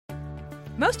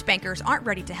Most bankers aren't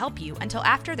ready to help you until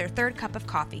after their third cup of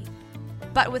coffee.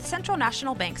 But with Central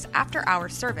National Bank's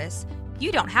after-hours service,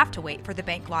 you don't have to wait for the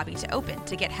bank lobby to open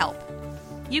to get help.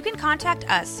 You can contact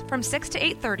us from 6 to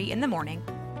 8:30 in the morning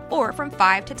or from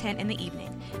 5 to 10 in the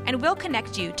evening, and we'll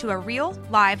connect you to a real,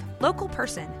 live, local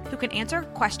person who can answer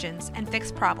questions and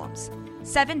fix problems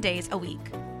 7 days a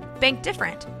week. Bank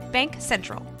different. Bank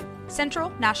Central. Central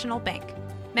National Bank.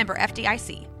 Member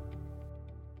FDIC.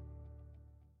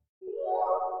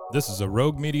 This is a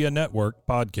Rogue Media Network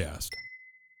podcast.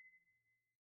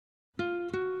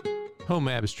 Home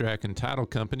Abstract and Title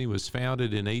Company was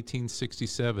founded in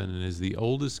 1867 and is the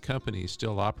oldest company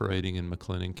still operating in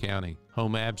McLennan County.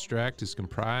 Home Abstract is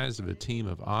comprised of a team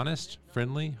of honest,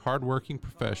 friendly, hardworking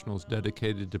professionals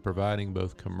dedicated to providing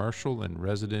both commercial and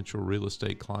residential real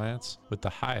estate clients with the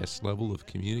highest level of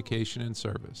communication and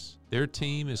service. Their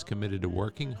team is committed to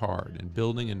working hard and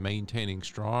building and maintaining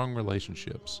strong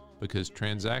relationships because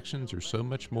transactions are so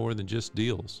much more than just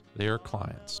deals. They are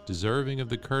clients, deserving of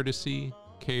the courtesy,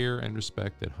 care, and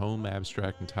respect that Home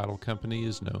Abstract and Title Company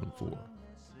is known for.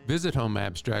 Visit Home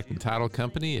Abstract and Title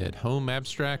Company at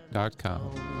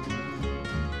homeabstract.com.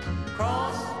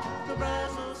 Cross the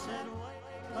Brazos and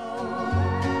Waco,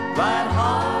 ride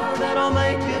hard and I'll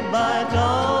make it by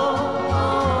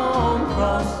dawn.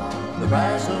 Cross the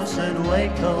Brazos and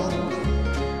Waco,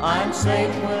 I'm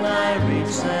safe when I reach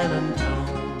San Antonio.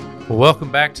 Well,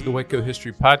 welcome back to the Waco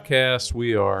History Podcast.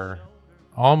 We are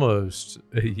almost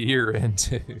a year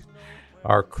into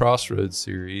our Crossroads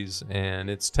series, and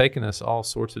it's taken us all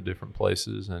sorts of different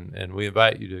places, and we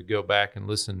invite you to go back and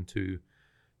listen to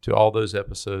all those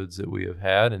episodes that we have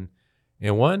had. And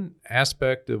one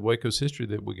aspect of Waco's history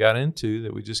that we got into,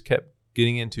 that we just kept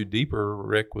getting into deeper,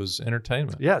 Rick, was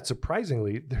entertainment. Yeah,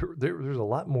 surprisingly, there's a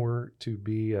lot more to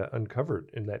be uncovered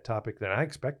in that topic than I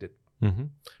expected. Mm-hmm.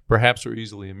 Perhaps we're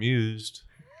easily amused,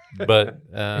 but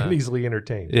and easily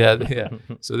entertained. Yeah.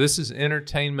 So this is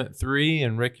Entertainment 3,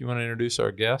 and Rick, you want to introduce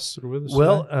our guests that are with us?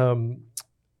 Well, today?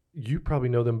 You probably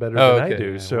know them better than I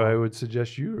do, Yeah, so I would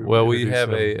suggest you. Well, we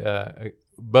have them.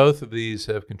 both of these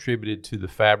have contributed to the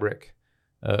fabric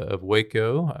of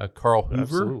Waco. Carl Hoover,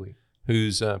 Absolutely.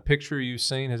 whose picture you've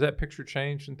seen, has that picture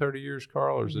changed in 30 years,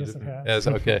 Carl, or is Yes, it it different? has.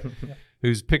 Okay.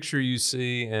 Whose picture you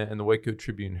see in the Waco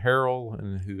Tribune Herald,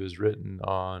 and who has written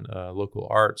on local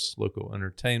arts, local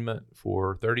entertainment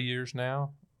for 30 years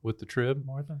now with the Trib.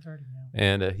 More than 30 now.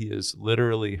 And he is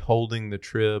literally holding the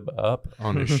Trib up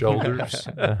on his shoulders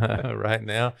right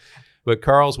now. But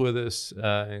Carl's with us,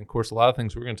 and of course, a lot of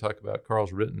things we're going to talk about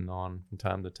Carl's written on from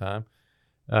time to time.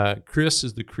 Chris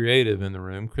is the creative in the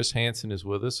room. Chris Hansen is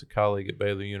with us, a colleague at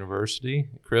Baylor University.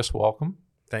 Chris, welcome.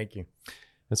 Thank you.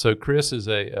 And so Chris is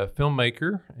a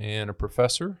filmmaker and a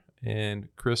professor, and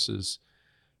Chris has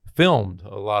filmed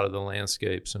a lot of the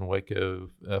landscapes in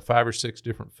Waco, 5 or 6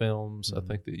 different films, I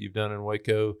think, that you've done in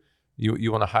Waco.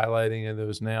 You want to highlight any of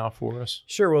those now for us?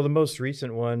 Sure. Well, the most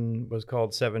recent one was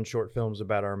called 7 Short Films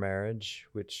About Our Marriage,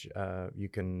 which you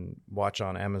can watch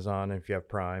on Amazon. If you have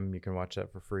Prime, you can watch that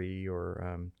for free,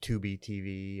 or Tubi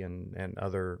TV and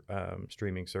other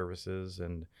streaming services.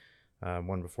 And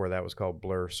one before that was called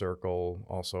Blur Circle,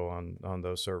 also on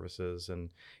those services.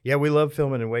 And yeah, we love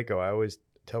filming in Waco. I always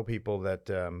tell people that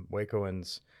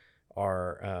Wacoans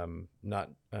are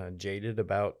not jaded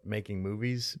about making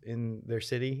movies in their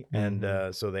city, and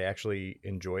so they actually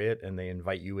enjoy it, and they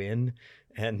invite you in.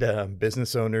 And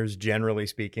business owners, generally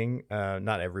speaking,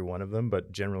 not every one of them,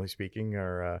 but generally speaking,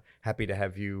 are happy to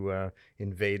have you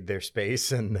invade their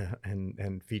space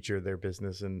and feature their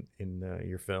business in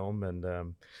your film.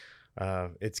 And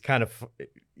it's kind of,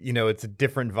 it's a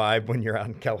different vibe when you're out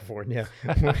in California,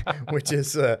 which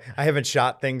is, I haven't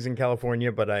shot things in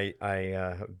California, but I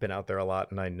have been out there a lot,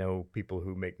 and I know people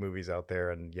who make movies out there,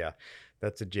 and yeah,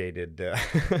 that's a jaded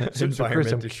So environment.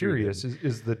 Chris, I'm to shoot curious, in.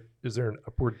 is there an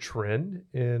upward trend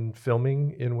in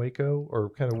filming in Waco, or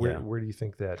kind of where do you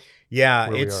think that? Yeah,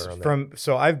 where we it's are on that? from,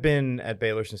 so I've been at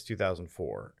Baylor since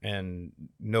 2004, and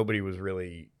nobody was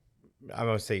really, I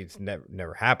won't say it's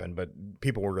never happened, but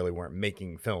people weren't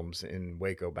making films in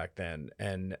Waco back then.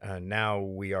 And now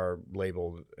we are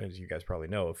labeled, as you guys probably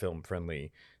know, a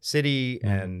film-friendly city.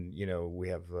 And, we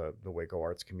have the Waco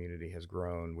arts community has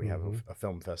grown. We have a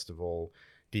film festival,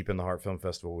 Deep in the Heart Film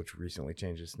Festival, which recently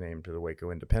changed its name to the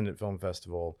Waco Independent Film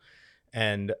Festival.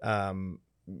 And,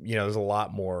 there's a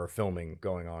lot more filming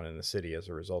going on in the city as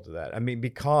a result of that. I mean,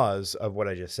 because of what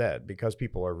I just said, because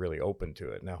people are really open to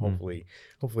it. Now, hopefully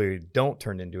we don't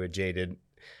turn into a jaded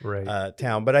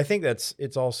town. But I think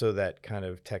it's also that kind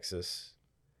of Texas,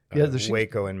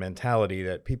 Waco and mentality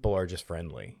that people are just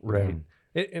friendly. Right.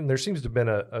 And there seems to have been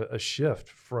a shift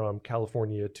from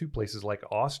California to places like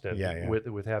Austin,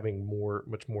 with having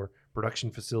much more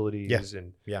production facilities,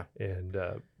 and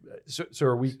so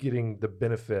are we getting the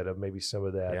benefit of maybe some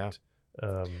of that?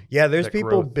 There's that people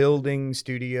growth? building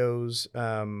studios.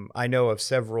 I know of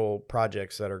several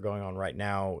projects that are going on right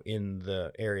now in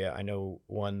the area. I know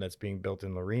one that's being built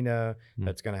in Lorena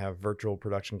that's going to have virtual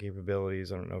production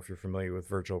capabilities. I don't know if you're familiar with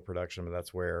virtual production, but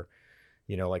that's where,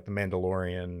 like The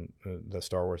Mandalorian, the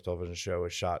Star Wars television show,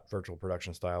 is shot virtual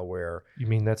production style. Where You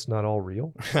mean that's not all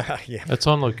real? yeah, That's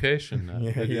on location.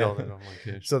 They do Yeah. all that on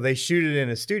location. so they shoot it in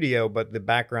a studio, but the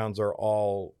backgrounds are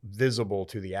all visible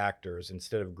to the actors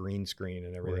instead of green screen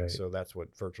and everything. Right. So that's what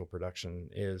virtual production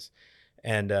is.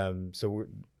 And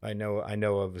I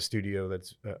know of a studio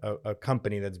that's a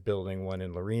company that's building one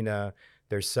in Lorena.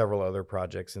 There's several other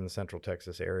projects in the Central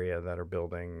Texas area that are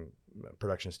building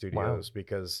production studios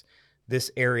because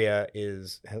this area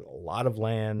has a lot of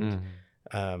land.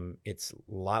 It's a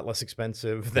lot less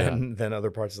expensive than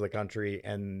other parts of the country,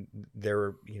 and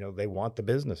they want the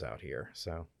business out here.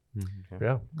 So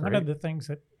One of the things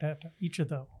that each of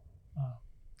the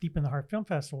Deep in the Heart Film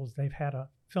Festivals, they've had a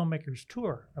filmmakers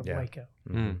tour of Waco,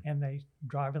 and they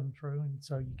drive them through, and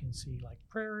so you can see like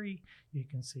prairie, you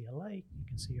can see a lake, you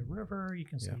can see a river, you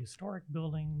can see historic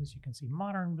buildings, you can see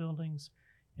modern buildings.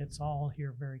 It's all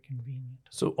here very convenient.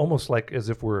 So almost like as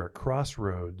if we're a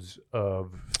crossroads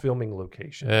of filming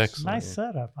locations. Excellent. Nice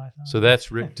setup, I thought. So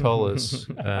that's Rick Tullis,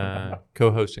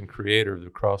 co-host and creator of the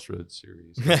Crossroads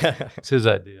series. It's his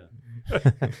idea.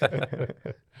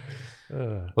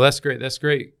 Well, that's great. That's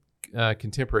great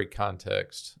contemporary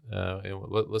context. And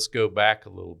let's go back a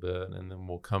little bit, and then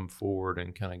we'll come forward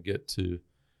and kind of get to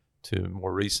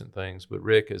more recent things. But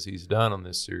Rick, as he's done on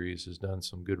this series, has done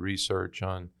some good research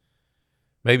on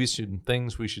maybe some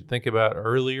things we should think about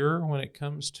earlier when it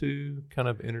comes to kind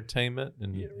of entertainment.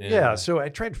 So I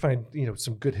tried to find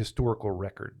some good historical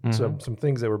record, some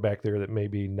things that were back there that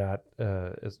maybe not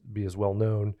be as well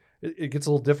known. It gets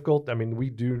a little difficult. I mean,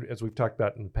 we do, as we've talked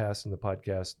about in the past in the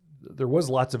podcast, there was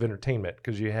lots of entertainment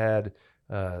because you had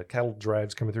cattle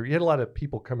drives coming through. You had a lot of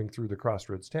people coming through the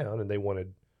Crossroads town, and they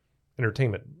wanted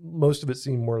entertainment. Most of it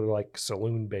seemed more like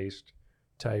saloon-based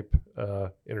type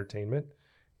entertainment,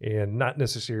 and not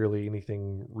necessarily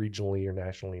anything regionally or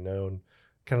nationally known.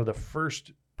 Kind of the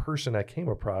first person I came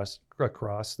across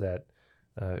that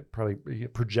probably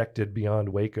projected beyond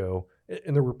Waco,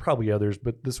 and there were probably others,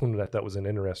 but this one I thought was an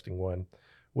interesting one,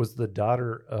 was the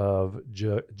daughter of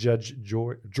Judge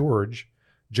George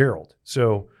Gerald.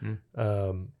 So,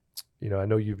 I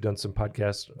know you've done some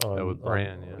podcasts on with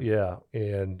Brian,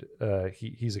 and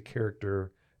he's a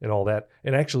character and all that.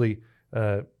 And actually,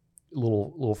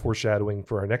 little foreshadowing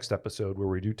for our next episode where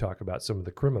we do talk about some of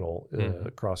the criminal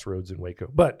crossroads in Waco.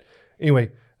 But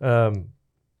anyway, Judge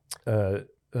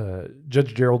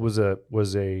Gerald was a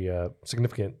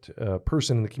significant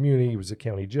person in the community. He was a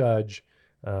county judge.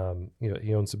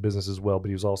 He owned some business as well, but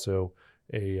he was also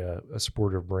a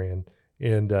supporter of Brand.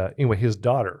 And anyway, his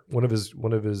daughter, one of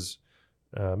his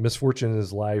misfortune in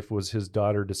his life was his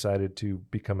daughter decided to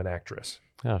become an actress.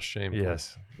 How shameful.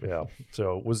 Yes. Yeah.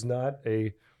 So it was not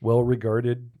a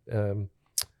well-regarded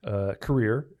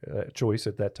career choice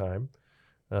at that time.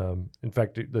 In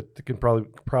fact, that can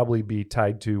probably be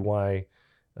tied to why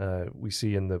we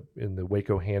see in the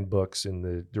Waco handbooks and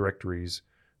the directories,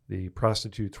 the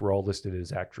prostitutes were all listed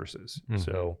as actresses.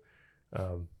 So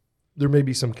there may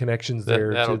be some connections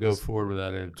there. That'll go forward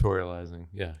without editorializing.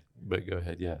 Yeah, but go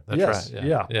ahead. Yeah, that's right.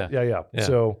 Yeah.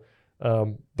 So,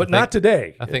 but not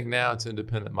today. I think now it's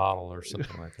independent model or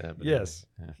something like that. But yes.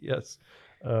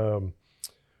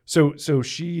 So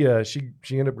she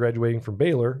ended up graduating from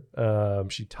Baylor.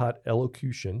 She taught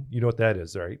elocution. You know what that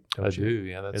is, right? I do.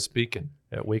 Yeah, that's speaking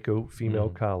at Waco Female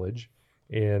College,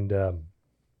 and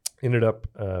ended up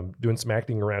doing some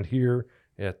acting around here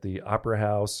at the Opera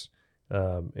House.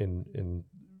 In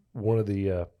one of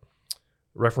the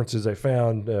references I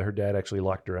found, her dad actually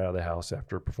locked her out of the house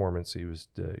after a performance. He was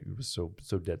so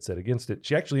dead set against it.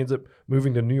 She actually ends up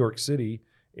moving to New York City,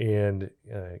 and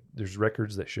there's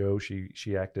records that show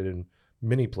she acted in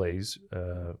many plays,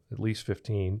 at least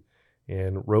 15,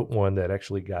 and wrote one that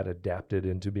actually got adapted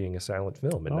into being a silent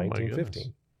film in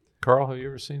 1915. Carl, have you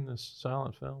ever seen this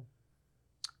silent film?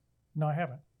 No, I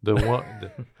haven't.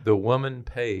 The Woman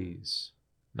Pays,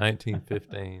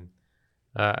 1915.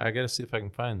 I got to see if I can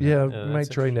find that. Yeah, might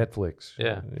try Netflix.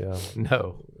 Yeah.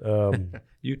 No.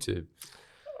 YouTube.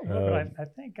 But I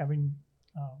think,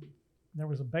 there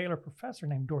was a Baylor professor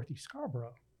named Dorothy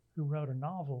Scarborough who wrote a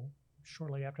novel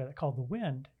shortly after that called The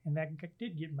Wind, and that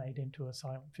did get made into a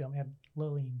silent film. It had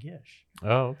Lillian Gish.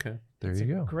 Oh, okay. There It's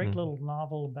you a go. great little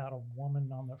novel about a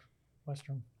woman on the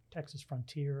western Texas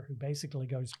frontier who basically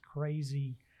goes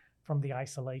crazy from the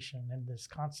isolation and this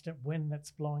constant wind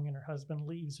that's blowing, and her husband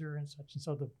leaves her and such. And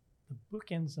so the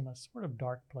book ends in a sort of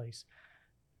dark place,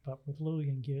 but with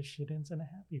Lillian Gish, it ends in a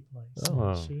happy place.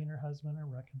 Oh. She and her husband are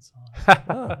reconciled. That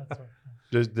sort of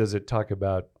thing. Does it talk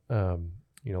about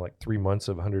like 3 months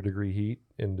of 100-degree heat,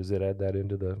 and does it add that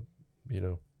into the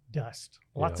Dust,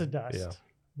 lots Yeah, of dust, yeah.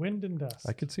 wind and dust.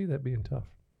 I could see that being tough.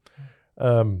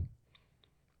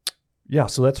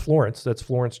 So that's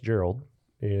Florence Gerald,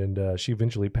 and she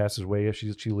eventually passes away.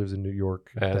 She lives in New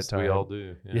York at As that time. we all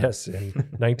do. Yeah. Yes, in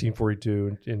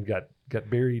 1942, and got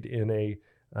buried in a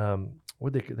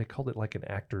what they called it, like an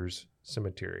actors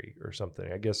cemetery or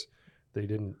something. I guess they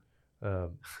didn't.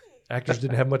 Actors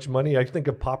didn't have much money. I think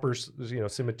of paupers,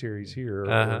 cemeteries here,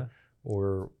 but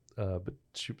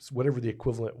whatever the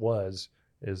equivalent was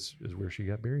is where she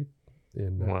got buried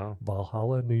in Wow.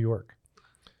 Valhalla, New York.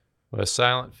 Well, a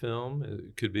silent film,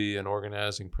 it could be an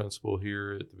organizing principle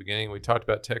here at the beginning. We talked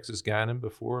about Texas Guinan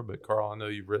before, but Carl, I know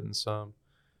you've written some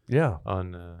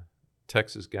on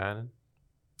Texas Guinan.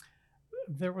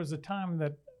 There was a time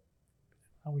that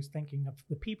I was thinking of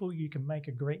the people you can make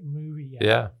a great movie out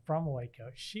Yeah. from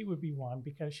Waco. She would be one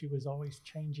because she was always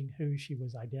changing who she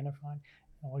was identifying.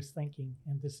 I was thinking,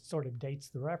 and this sort of dates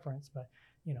the reference, but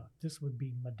this would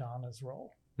be Madonna's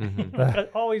role.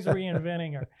 Mm-hmm. Always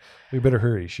reinventing her. We better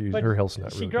hurry. But Her health's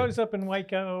not She really grows up in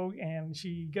Waco, and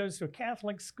she goes to a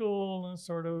Catholic school and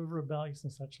sort of rebellious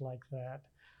and such like that,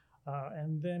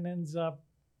 and then ends up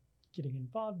getting in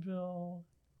vaudeville.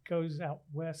 Goes out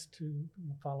west to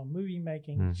follow movie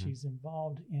making. Mm-hmm. She's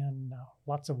involved in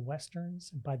lots of westerns.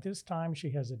 By this time,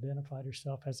 she has identified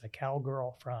herself as a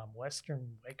cowgirl from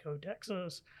western Waco,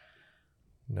 Texas,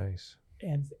 good. Nice.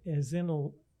 and is in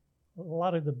a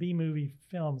lot of the B-movie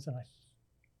films. And I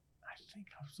think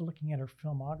I was looking at her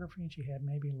filmography, and she had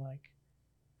maybe like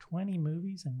 20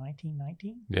 movies in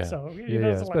 1919. Yeah. So Yeah,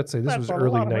 I was about to say this was that's a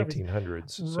early lot of movies.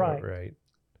 1900s. So, Right. right.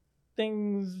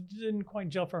 Things didn't quite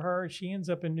gel for her. She ends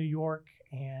up in New York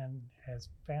and has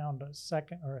found a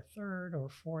second or a third or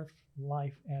fourth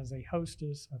life as a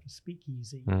hostess of a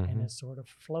speakeasy, and is sort of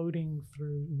floating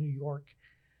through New York,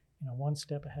 one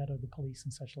step ahead of the police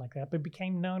and such like that, but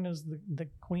became known as the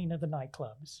queen of the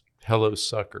nightclubs. Hello,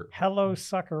 Sucker. Hello,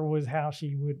 Sucker was how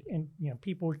she would, and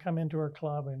people would come into her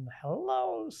club and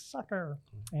hello, Sucker.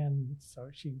 And so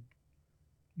she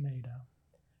made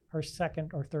her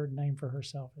second or third name for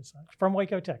herself as such from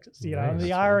Waco, Texas. And Nice.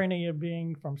 the irony of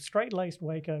being from straight-laced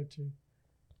Waco to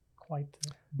quite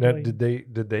the Now, really-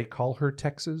 did they call her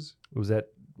Texas? Was that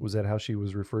how she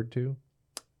was referred to?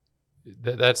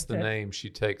 That's the name she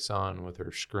takes on with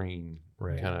her screen,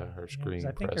 Right. kind of her 'cause screen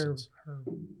I think presence. her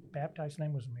baptized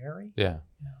name was Mary. Yeah,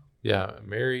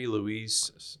 Mary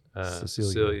Louise Cecilia.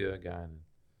 Cecilia Guinan.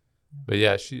 But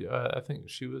yeah, I think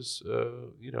she was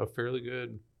a fairly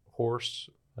good horse,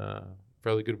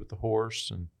 fairly good with the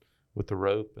horse and with the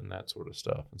rope and that sort of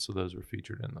stuff. And so those were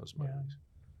featured in those movies.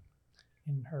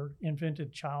 In her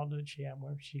invented childhood, she had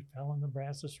where she fell in the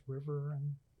Brazos River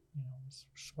and was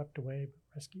swept away, but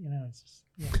rescued. It's just,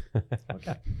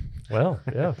 okay. Well,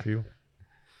 yeah, if you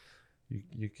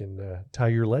can tie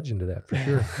your legend to that for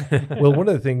sure. Well, one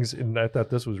of the things, and I thought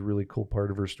this was a really cool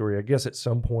part of her story. I guess at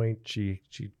some point she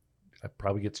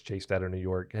probably gets chased out of New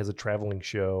York, has a traveling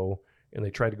show, and they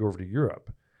try to go over to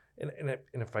Europe. And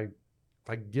if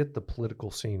I get the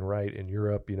political scene right in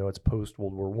Europe, it's post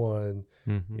World War I.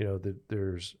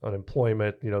 There's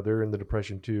unemployment. They're in the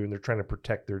Depression too, and they're trying to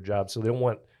protect their jobs. So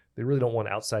they really don't want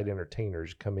outside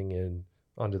entertainers coming in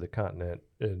onto the continent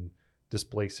and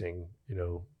displacing,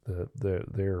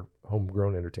 their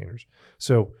homegrown entertainers.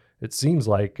 So it seems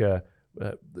like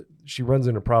she runs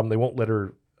into a problem. They won't let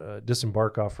her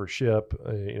disembark off her ship,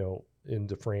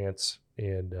 into France,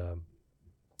 and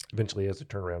eventually has to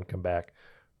turn around and come back.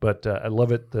 But I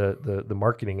love it, the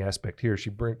marketing aspect here. She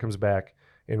comes back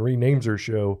and renames her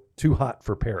show "Too Hot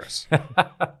for Paris."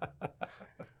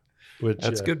 Which,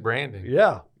 That's good branding.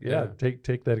 Yeah.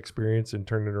 Take that experience and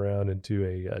turn it around into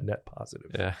a net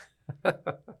positive. Yeah.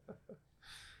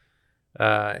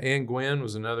 Ann Gwynn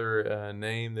was another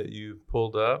name that you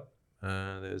pulled up.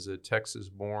 There's a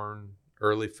Texas-born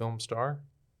early film star.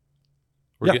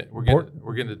 We're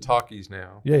getting to talkies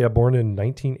now. Yeah, born in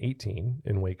 1918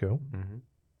 in Waco. Mm-hmm.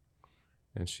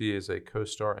 And she is a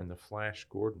co-star in the Flash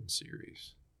Gordon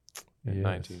series in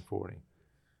 1940.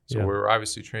 So we're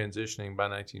obviously transitioning by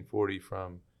 1940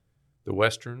 from the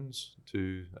Westerns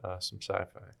to some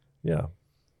sci-fi. Yeah.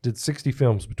 did 60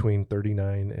 films between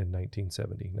 1939 and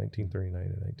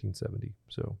 1970.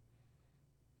 So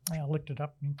I looked it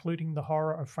up, including The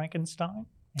Horror of Frankenstein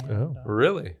Oh. and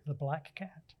Really? The Black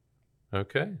Cat.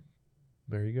 Okay.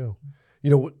 there you go. You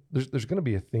know what? There's going to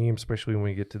be a theme, especially when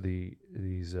we get to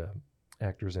these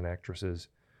actors and actresses.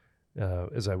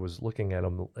 As I was looking at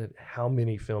them, at how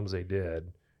many films they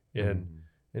did, and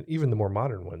even the more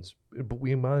modern ones, but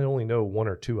we might only know one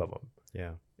or two of them.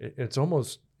 Yeah. It's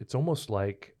almost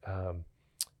like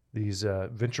these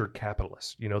venture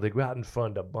capitalists. You know, they go out and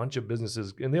fund a bunch of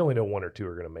businesses, and they only know one or two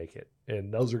are going to make it,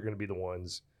 and those are going to be the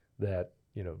ones that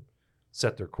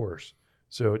set their course.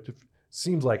 So it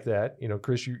seems like that.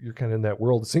 Chris, you're kind of in that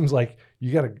world. It seems like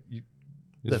you got to.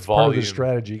 That's part of the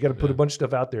strategy. You got to put a bunch of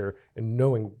stuff out there, and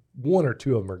knowing one or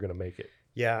two of them are going to make it.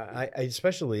 Yeah, I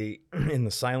especially in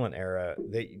the silent era,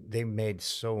 they made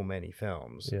so many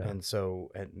films, and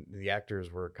the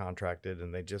actors were contracted,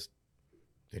 and they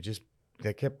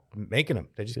kept making them.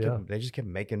 They just kept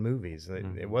making movies.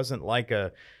 It wasn't like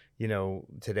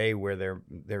today where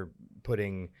they're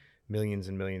putting millions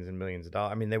and millions and millions of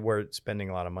dollars. I mean, they were spending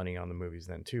a lot of money on the movies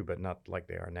then too, but not like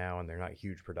they are now, and they're not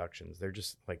huge productions. They're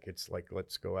just like, it's like,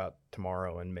 let's go out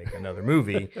tomorrow and make another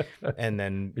movie. And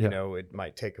then, it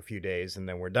might take a few days, and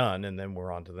then we're done, and then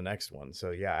we're on to the next one.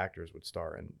 So yeah, actors would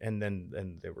star,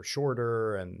 and they were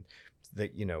shorter, and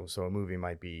so a movie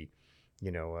might be,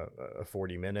 a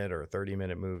 40-minute or a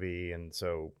 30-minute movie. And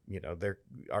so,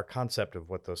 our concept of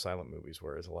what those silent movies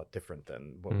were is a lot different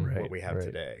than what we have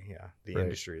today. Yeah. The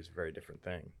industry is a very different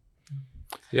thing.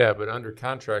 Yeah. But under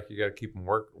contract, you got to keep them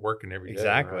working every day.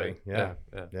 Exactly.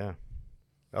 Right? Yeah.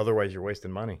 Otherwise you're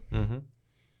wasting money. Mm-hmm.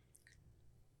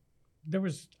 There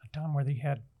was a time where they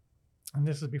had, and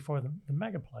this is before the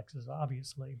megaplexes,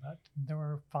 obviously, but there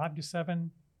were 5 to 7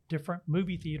 different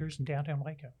movie theaters in downtown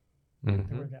Waco.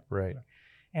 Mm-hmm. They were that Right.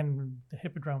 And the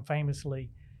Hippodrome famously,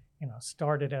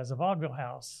 started as a vaudeville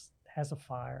house, has a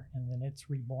fire, and then it's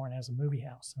reborn as a movie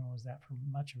house, and was that for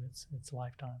much of its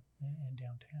lifetime in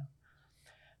downtown.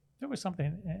 There was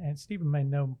something, and Stephen may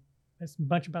know as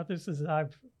much about this as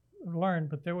I've learned,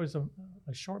 but there was a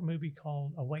short movie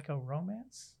called A Waco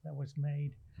Romance that was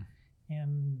made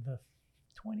in the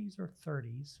 20s or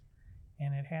 30s,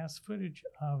 and it has footage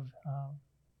of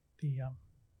the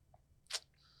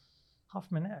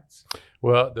Hoffmanettes.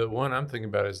 Well, the one I'm thinking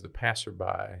about is The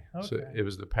Passerby. Okay. So it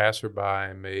was The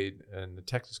Passerby made, and the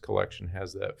Texas Collection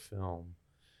has that film.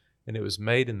 And it was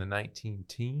made in the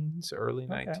 19-teens, early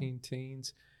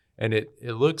 19-teens. And it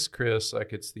looks, Chris,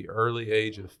 like it's the early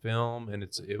age of film. And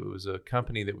it was a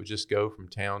company that would just go from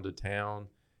town to town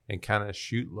and kind of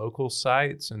shoot local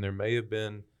sites. And there may have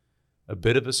been a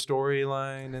bit of a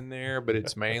storyline in there, but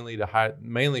it's mainly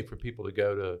for people to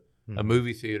go to a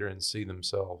movie theater and see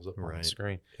themselves up on the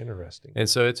screen. Interesting. And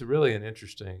so it's really an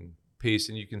interesting piece.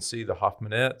 And you can see the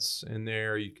Hoffmanettes in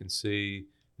there. You can see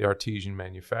the Artesian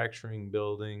Manufacturing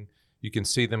Building. You can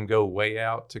see them go way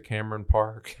out to Cameron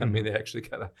Park. I mean, they actually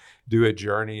kind of do a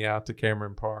journey out to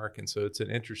Cameron Park. And so it's an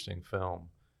interesting film.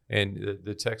 And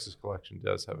the Texas Collection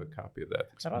does have a copy of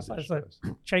that. That also has a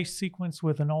chase sequence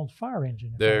with an old fire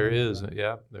engine. There is.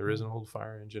 Yeah, there is an old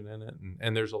fire engine in it.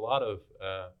 And there's a lot of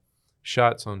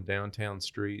shots on downtown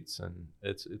streets, and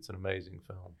it's an amazing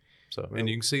film. So, and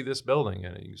you can see this building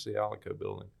in it. You can see Alico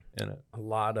building in it. A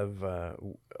lot of the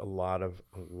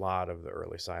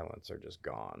early silents are just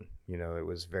gone. It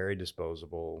was very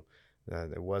disposable.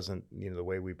 It wasn't, the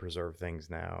way we preserve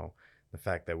things now. The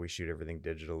fact that we shoot everything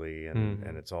digitally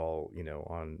and it's all,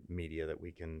 on media that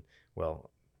we can,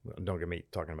 don't get me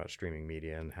talking about streaming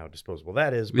media and how disposable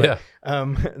that is, but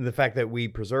the fact that we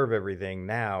preserve everything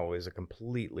now is a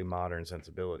completely modern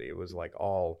sensibility. It was like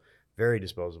all very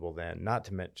disposable then, not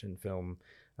to mention film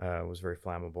was very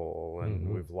flammable,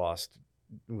 and we've lost,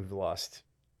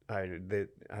 I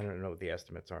don't know what the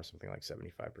estimates are, something like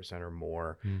 75% or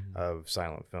more of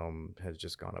silent film has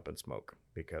just gone up in smoke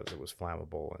because it was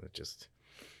flammable and it just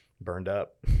burned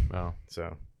up. Wow.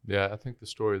 So yeah, I think the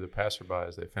story of The Passerby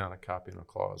is they found a copy in a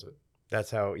closet.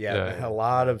 That's how, a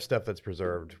lot of stuff that's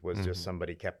preserved was just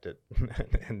somebody kept it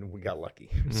and we got lucky.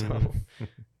 So,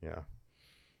 yeah.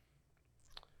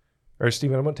 All right,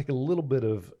 Stephen, I'm going to take a little bit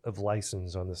of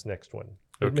license on this next one.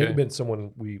 It may have been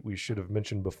someone we should have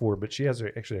mentioned before, but she has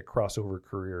actually a crossover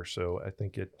career, so I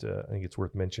think it's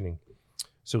worth mentioning.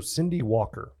 So Cindy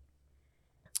Walker,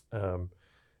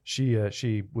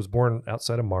 she was born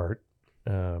outside of Mart,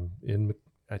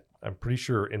 I'm pretty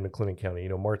sure in McLennan County.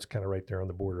 Mart's kind of right there on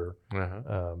the border.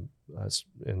 And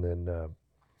then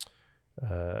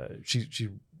she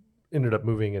ended up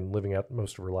moving and living out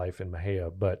most of her life in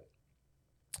Mahia. But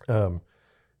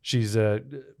she's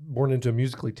born into a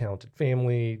musically talented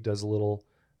family, does a little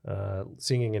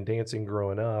singing and dancing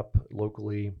growing up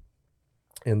locally.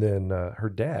 And then her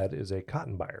dad is a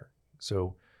cotton buyer.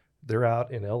 So they're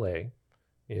out in L.A.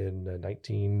 in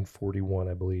 1941,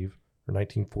 I believe, or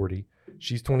 1940.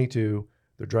 She's 22.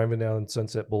 They're driving down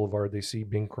Sunset Boulevard. They see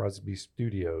Bing Crosby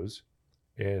Studios,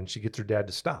 and she gets her dad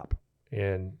to stop.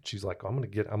 And she's like, I'm gonna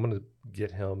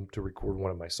get him to record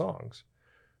one of my songs.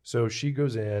 So she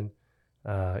goes in,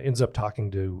 ends up talking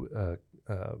to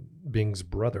Bing's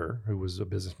brother, who was a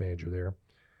business manager there.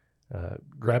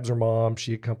 Grabs her mom.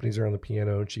 She accompanies her on the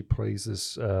piano, and she plays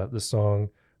this song,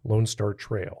 Lone Star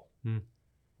Trail.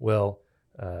 Well,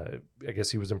 I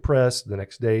guess he was impressed. The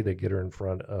next day, they get her in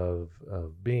front of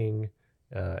Bing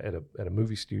at a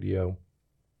movie studio.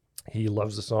 He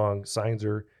loves the song, signs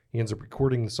her. He ends up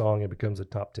recording the song. It becomes a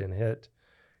top 10 hit.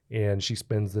 And she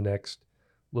spends the next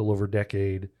little over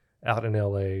decade out in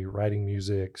L.A. writing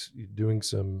music, doing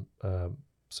some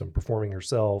performing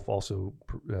herself, also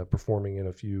performing in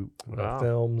a few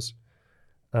films.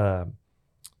 But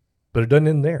it doesn't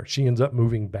end there. She ends up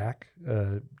moving back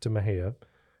to Mahia,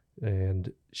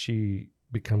 and she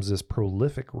becomes this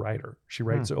prolific writer. She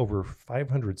writes over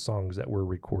 500 songs that were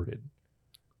recorded.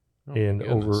 And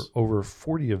over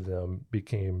 40 of them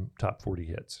became top 40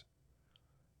 hits.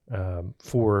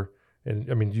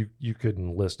 And I mean, you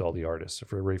couldn't list all the artists,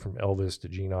 everybody from Elvis to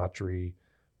Gene Autry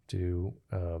to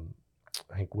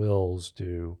Hank Wills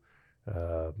to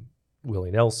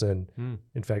Willie Nelson.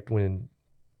 In fact, when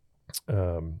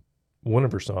one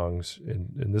of her songs,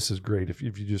 and this is great, if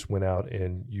you just went out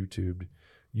and YouTubed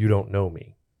 "You Don't Know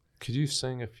Me." Could you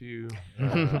sing a few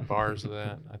bars of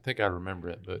that? I think I remember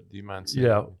it, but do you mind singing?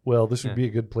 Yeah, well, this would be a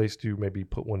good place to maybe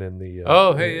put one in the.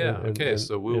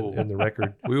 So we will in the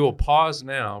record. We will pause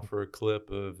now for a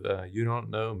clip of "You Don't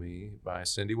Know Me" by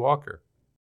Cindy Walker.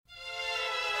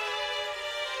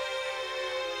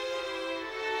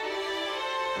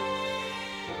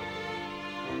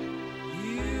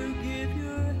 You give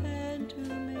your hand to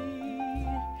me,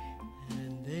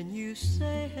 and then you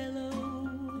say hello.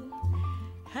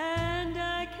 And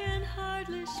I can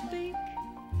hardly speak.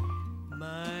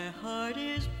 My heart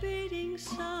is beating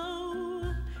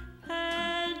so,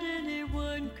 and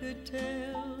anyone could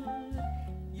tell.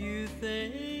 You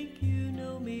think you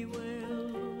know me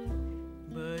well,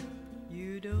 but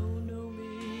you don't know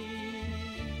me.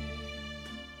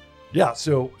 Yeah,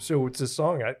 so it's a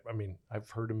song. I mean, I've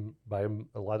heard him by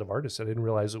a lot of artists. I didn't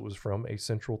realize it was from a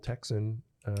Central Texan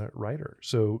writer.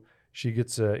 So she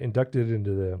gets inducted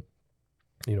into the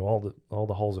all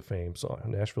the halls of fame, so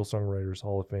Nashville Songwriters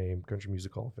Hall of Fame, Country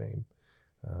Music Hall of Fame,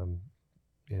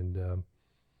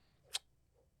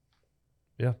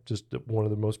 just one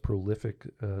of the most prolific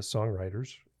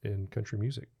songwriters in country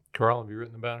music. Carl, have you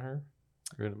written about her?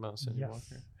 Written about Cindy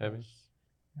Walker? Have you?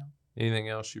 Yeah. Anything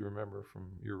else you remember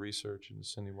from your research into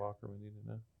Cindy Walker we need to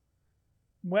know?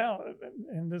 Well,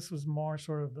 and this was more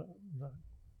sort of the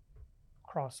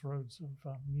crossroads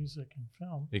of music and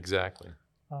film. Exactly.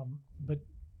 But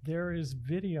there's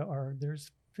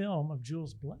film of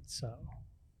Jules Bledsoe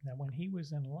that when he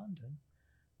was in London,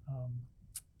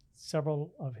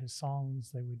 several of his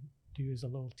songs they would do as a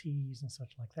little tease and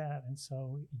such like that. And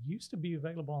so it used to be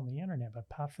available on the internet, but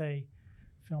Pathé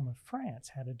Film of France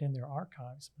had it in their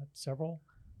archives, but several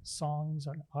songs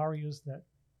and arias that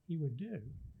he would do.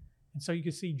 And so you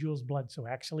could see Jules Bledsoe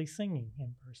actually singing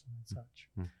in person and such.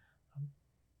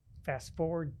 Fast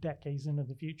forward decades into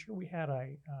the future, we had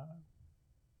a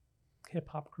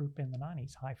hip-hop group in the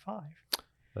 90s, High Five.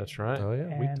 That's right. Oh,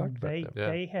 yeah, we talked about them.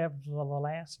 They have the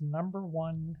last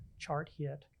 #1 chart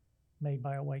hit made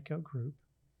by a Waco group,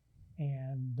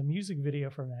 and the music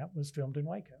video from that was filmed in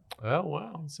Waco. Oh,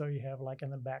 wow. And so you have, like, in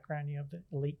the background, you have the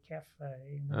Elite Cafe,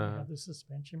 and then you have the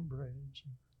Suspension Bridge.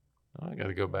 I got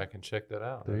to go back and check that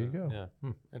out. There you go. Yeah,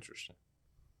 interesting.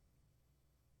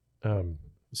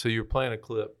 So you were playing a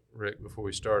clip, Rick, before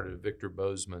we started, Victor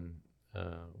Bozeman,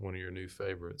 one of your new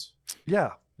favorites.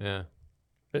 Yeah. Yeah.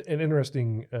 An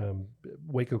interesting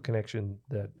Waco connection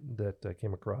that I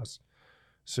came across.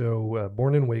 So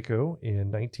born in Waco in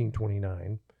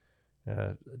 1929.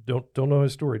 Don't know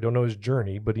his story, don't know his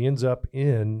journey, but he ends up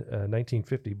in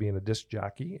 1950 being a disc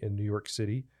jockey in New York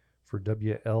City for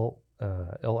WLIB.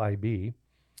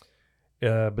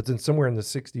 But then somewhere in the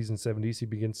 60s and 70s, he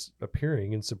begins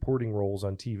appearing in supporting roles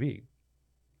on TV.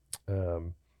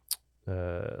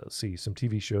 Let's see, some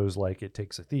TV shows like It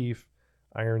Takes a Thief,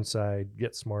 Ironside,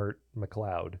 Get Smart,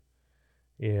 McCloud.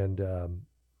 And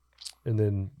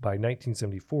then by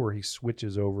 1974, he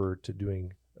switches over to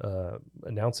doing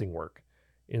announcing work,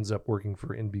 ends up working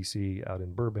for NBC out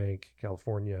in Burbank,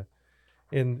 California.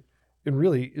 And and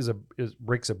really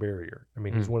breaks a barrier. I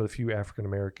mean, he's Mm. one of the few African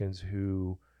Americans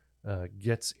who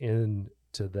gets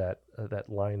into that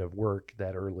line of work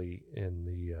that early in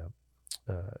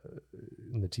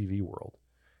the TV world.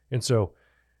 And so,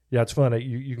 yeah, it's fun.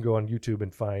 You can go on YouTube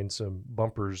and find some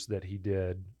bumpers that he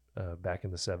did back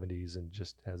in the 70s, and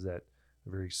just has that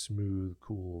very smooth,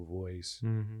 cool voice.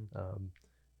 Mm-hmm.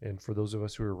 And for those of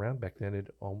us who were around back then, it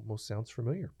almost sounds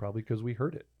familiar, probably because we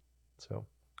heard it. So,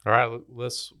 All right,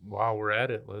 while we're at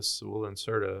it, we'll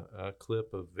insert a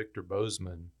clip of Victor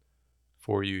Bozeman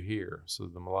for you here. So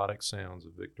the melodic sounds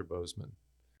of Victor Bozeman.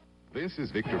 This is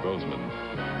Victor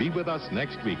Bozeman. Be with us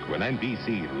next week when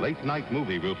NBC Late Night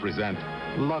Movie will present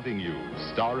Loving You,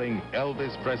 starring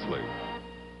Elvis Presley.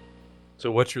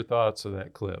 So what's your thoughts of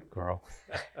that clip, Carl?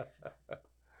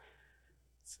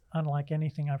 It's unlike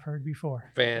anything I've heard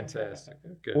before. Fantastic.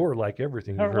 Okay. or like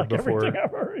everything you've heard before,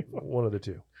 one of the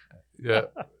two. Yeah.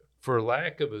 For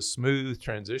lack of a smooth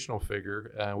transitional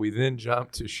figure, we then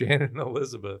jump to Shannon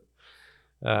Elizabeth,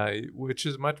 which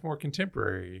is much more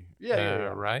contemporary. Yeah.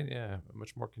 Right? Yeah,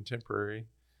 much more contemporary.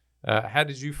 How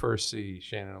did you first see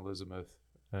Shannon Elizabeth,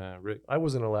 Rick? I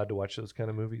wasn't allowed to watch those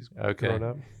kind of movies growing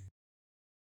up.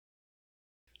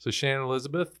 So Shannon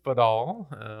Elizabeth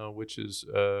Fadal, which is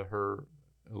her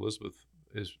Elizabeth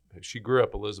she grew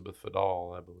up Elizabeth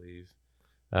Fadal, I believe,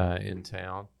 in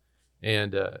town,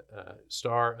 and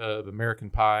star of American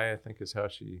Pie, I think is how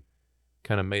she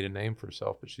kind of made a name for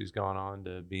herself. But she's gone on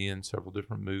to be in several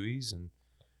different movies, and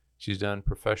she's done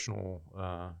professional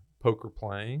poker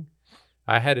playing.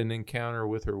 I had an encounter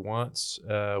with her once.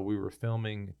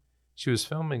 She was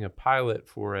filming a pilot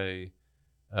for a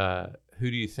who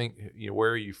do you think,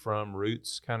 where are you from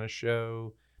roots kind of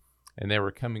show. And they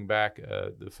were coming back.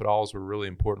 The Fadals were a really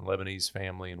important Lebanese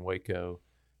family in Waco.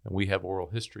 And we have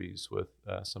oral histories with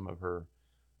some of her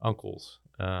uncles.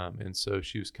 And so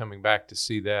she was coming back to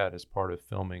see that as part of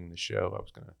filming the show. I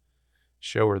was going to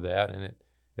show her that. And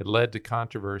it led to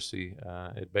controversy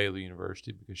at Baylor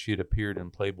University because she had appeared in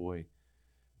Playboy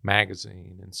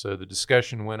magazine. And so the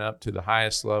discussion went up to the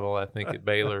highest level, I think, at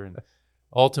Baylor. And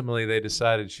ultimately, they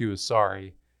decided she was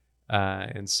sorry.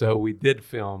 And so we did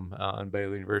film on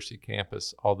Baylor University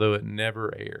campus, although it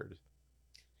never aired.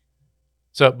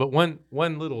 So, but one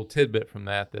little tidbit from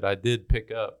that I did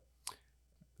pick up,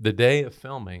 the day of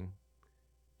filming,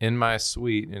 in my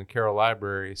suite in Carroll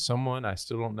Library, someone, I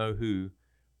still don't know who,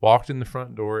 walked in the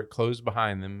front door, it closed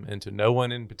behind them, and to no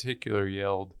one in particular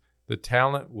yelled, "The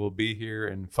talent will be here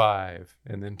in 5,"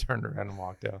 and then turned around and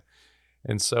walked out.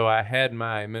 And so I had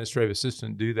my administrative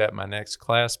assistant do that my next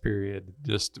class period,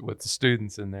 just with the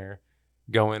students in there,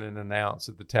 go in and announce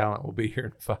that the talent will be here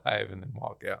in 5 and then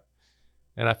walk out.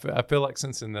 And I feel like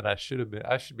since then that I should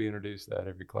be introduced to that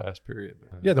every class period.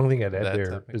 Yeah, the only thing I'd add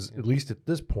there topic, is, at least at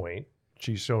this point,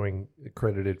 she's showing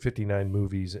credited 59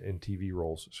 movies and TV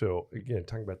roles. So again,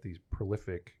 talking about these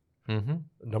prolific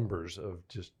numbers of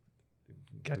just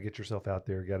got to get yourself out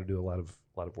there, got to do a lot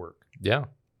of work. Yeah.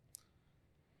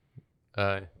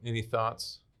 Any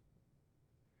thoughts?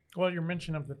 Well, your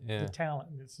mention of the talent.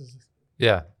 This is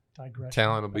digression.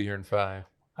 Talent will be here in 5.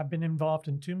 I've been involved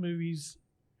in 2 movies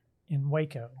in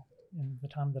Waco in the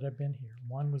time that I've been here.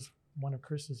 One was one of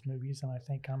Chris's movies, and I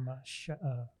think I'm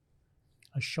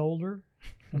a shoulder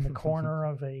in the corner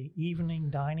of a evening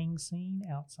dining scene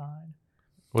outside.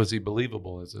 Was he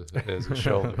believable as a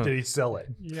shoulder? Did he sell it?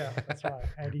 Yeah, that's right.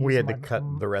 We had to cut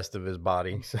the rest of his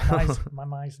body. So. My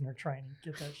Meisner training,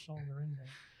 get that shoulder in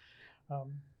there.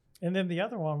 And then the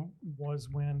other one was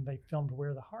when they filmed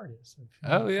Where the Heart Is. The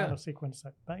final sequence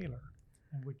at Baylor,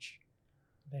 in which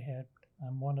they had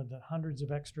one of the hundreds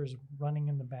of extras running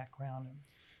in the background. And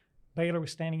Baylor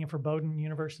was standing in for Bowdoin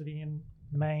University in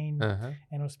Maine, and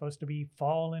it was supposed to be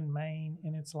fall in Maine,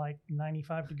 and it's like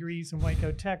 95 degrees in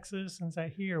Waco, Texas, and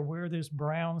say, here, wear this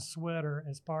brown sweater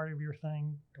as part of your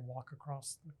thing to walk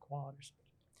across the quad or something.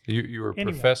 You were a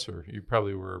professor. You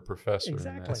probably were a professor in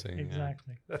that scene.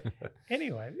 Exactly.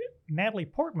 Anyway, Natalie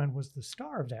Portman was the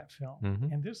star of that film,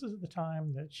 and this is the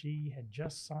time that she had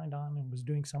just signed on and was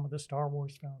doing some of the Star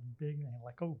Wars films,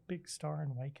 big star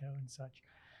in Waco and such.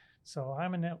 So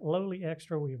I'm a lowly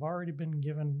extra. We've already been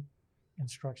given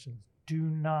instructions. Do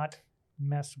not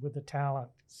mess with the talent.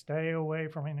 Stay away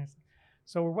from it.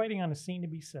 So we're waiting on a scene to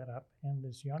be set up, and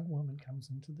this young woman comes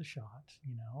into the shot,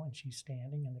 and she's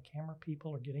standing, and the camera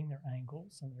people are getting their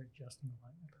angles, and they're adjusting the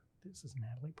light. This is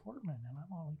Natalie Portman, and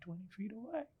I'm only 20 feet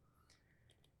away.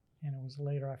 And it was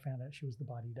later I found out she was the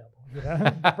body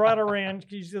double. Brought her in.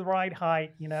 She's the right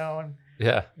height, and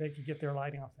they could get their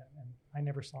lighting off that. And I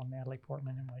never saw Natalie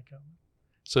Portman in Waco.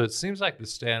 So it seems like the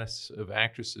status of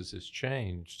actresses has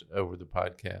changed over the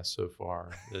podcast so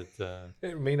far. That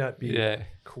it may not be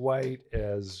quite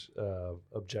as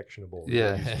objectionable.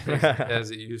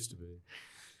 As it used to be.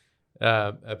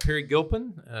 Perry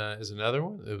Gilpin is another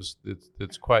one.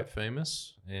 It's quite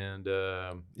famous, and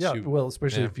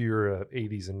especially if you're a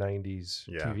 80s and 90s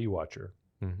TV watcher.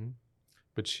 Mm-hmm.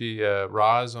 But she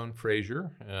Roz on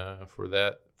Frasier for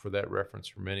that reference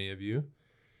for many of you.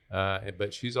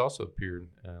 But she's also appeared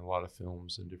in a lot of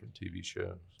films and different TV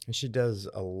shows. And she does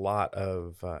a lot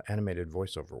of animated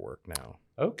voiceover work now.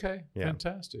 Okay,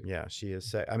 fantastic. Yeah, she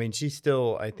is. I think she's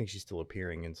still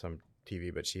appearing in some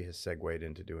TV, but she has segued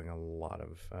into doing a lot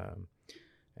of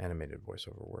animated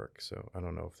voiceover work. So I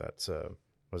don't know if that's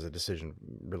was a decision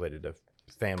related to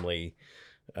family.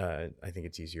 I think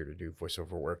it's easier to do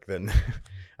voiceover work than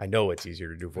I know it's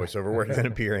easier to do voiceover work than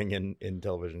appearing in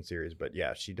television series. But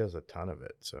yeah, she does a ton of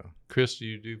it. So Chris, do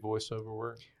you do voiceover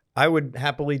work? I would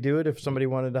happily do it if somebody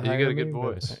wanted to hire me. You got a good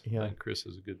voice. I think Chris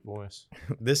has a good voice.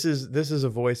 This is a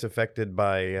voice affected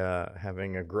by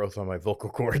having a growth on my vocal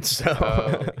cords,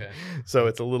 so so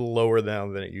it's a little lower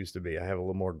now than it used to be. I have a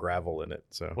little more gravel in it.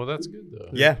 So that's good though.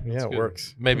 Yeah, it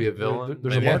works. Maybe a villain.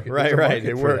 There's a market. Right.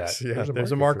 It works. Yeah,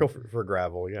 there's a market for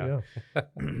gravel. Yeah.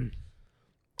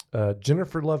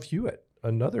 Jennifer Love Hewitt,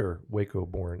 another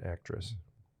Waco-born actress.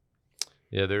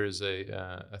 Yeah, there is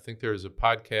I think there is a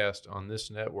podcast on this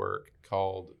network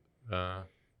called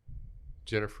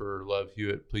Jennifer Love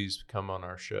Hewitt, Please Come on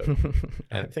Our Show.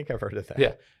 And I think I've heard of that.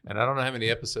 Yeah, and I don't know how many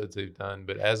episodes they've done,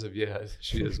 but as of yet,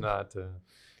 she is not.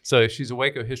 So if she's a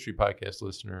Waco History Podcast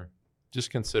listener, just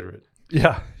consider it.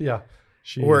 Yeah.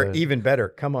 Or even better,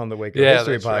 come on the Waco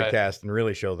History Podcast and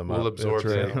really show them we'll up. Absorb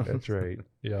them. That's right.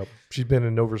 Yeah. She's been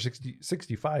in over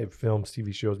 65 films,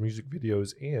 TV shows, music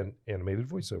videos, and animated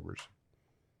voiceovers.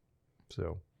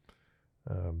 So,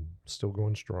 still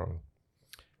going strong.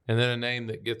 And then a name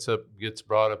that gets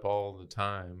brought up all the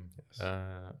time,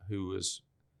 who was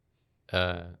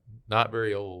not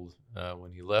very old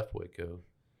when he left Waco,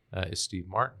 is Steve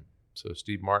Martin. So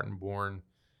Steve Martin, born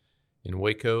in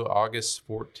Waco, August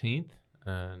 14th,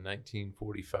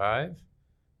 1945.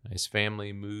 His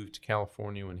family moved to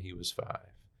California when he was 5.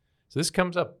 So this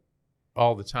comes up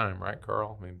all the time, right,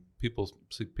 Carl? I mean, people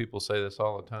say this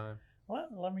all the time. Well,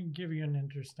 let me give you an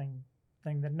interesting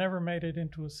thing that never made it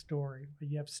into a story. But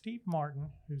you have Steve Martin,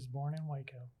 who's born in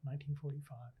Waco,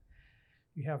 1945.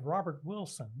 You have Robert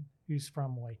Wilson, who's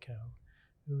from Waco,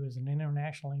 who is an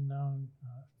internationally known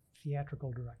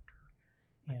theatrical director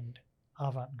and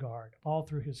avant-garde all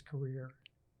through his career.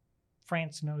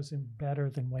 France knows him better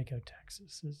than Waco,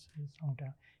 Texas, his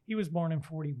hometown. He was born in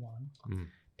 41.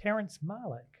 Terrence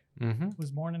Malick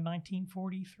was born in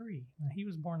 1943. Now, he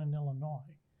was born in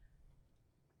Illinois.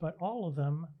 But all of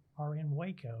them are in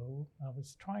Waco. I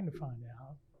was trying to find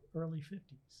out, early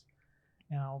 50s.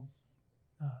 Now,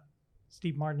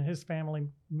 Steve Martin and his family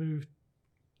moved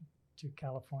to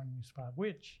California when he was 5,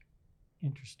 which,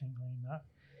 interestingly enough,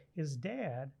 his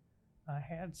dad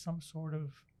had some sort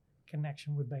of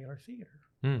connection with Baylor Theater,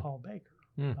 Paul Baker,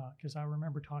 because I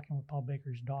remember talking with Paul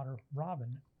Baker's daughter,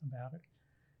 Robin, about it.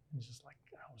 And it's just like,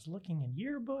 I was looking in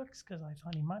yearbooks because I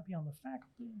thought he might be on the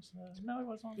faculty. And so, no, he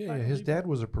wasn't on the faculty. Yeah, his dad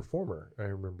was a performer. I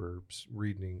remember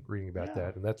reading about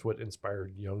that. And that's what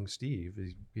inspired young Steve.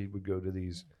 He would go to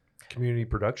these community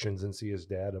productions and see his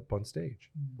dad up on stage.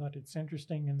 But it's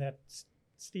interesting in that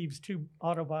Steve's 2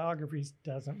 autobiographies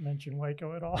doesn't mention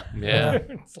Waco at all. Yeah.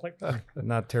 It's like,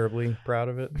 not terribly proud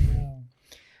of it. Yeah.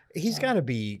 He's got to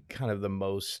be kind of the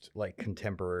most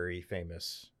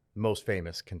most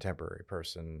famous contemporary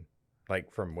person, like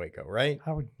from Waco, right?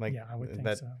 I would think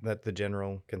so. That's the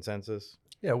general consensus.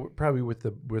 Yeah, probably with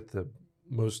the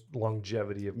most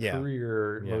longevity of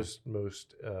career,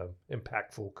 most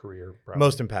impactful career. Probably.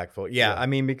 Most impactful, yeah. I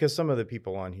mean, because some of the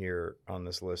people on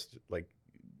this list, like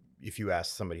if you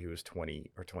ask somebody who was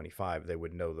 20 or 25, they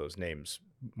would know those names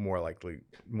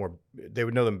they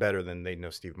would know them better than they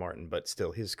know Steve Martin, but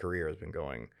still his career has been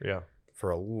going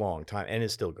for a long time and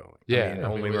is still going. Yeah.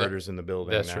 Only Murders in the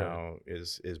Building now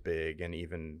is big, and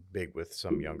even big with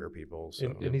some younger people.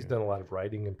 So. And he's done a lot of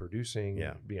writing and producing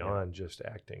beyond just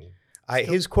acting.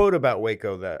 His quote about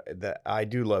Waco that I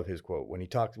do love his quote when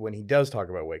he does talk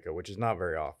about Waco, which is not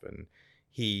very often,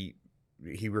 he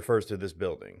refers to this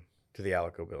building, to the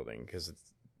Alico building, because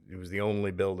it was the only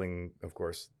building, of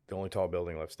course, the only tall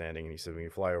building left standing. And he said, when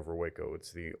you fly over Waco,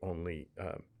 it's the only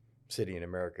city in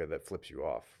America that flips you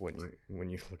off when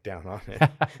you look down on it,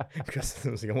 because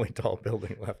it was the only tall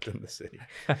building left in the city.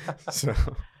 So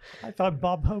I thought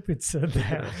Bob Hope had said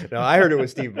that. no, I heard it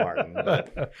was Steve Martin.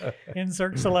 But,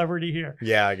 Insert celebrity here.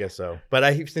 yeah, I guess so.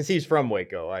 But since he's from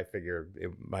Waco, I figured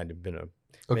it might have been a.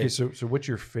 Okay, so what's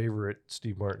your favorite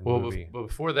Steve Martin movie? But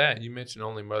before that, you mentioned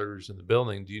Only Murders in the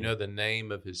Building. Do you know the name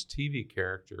of his TV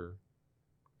character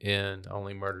in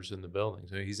Only Murders in the Building?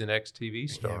 So he's an ex-TV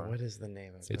star. Yeah, what is the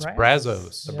name of it? It's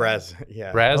Brazos.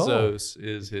 Yeah. Brazos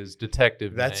is his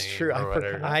detective That's name. true.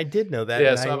 I did know that.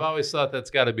 Yeah, so I've always thought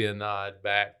that's got to be a nod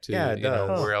back to, Yeah, it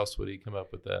does. where else would he come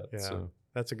up with that? Yeah. So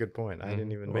That's a good point. I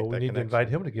didn't even Well, make that we need connection. to invite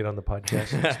him to get on the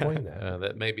podcast and explain that.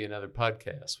 that may be another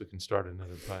podcast. We can start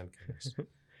another podcast.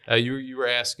 You were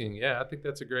asking, yeah, I think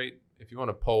that's a great, if you want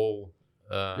to poll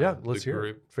Yeah, let's the hear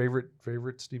group. it.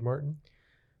 Favorite Steve Martin?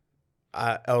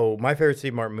 My favorite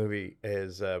Steve Martin movie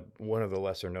is one of the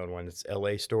lesser known ones. It's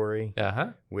L.A. Story,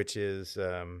 which is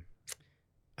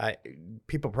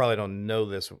people probably don't know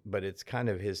this, but it's kind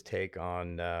of his take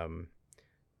on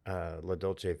La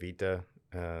Dolce Vita,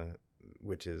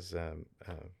 which is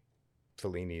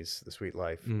Fellini's The Sweet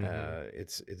Life.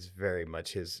 It's very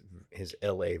much his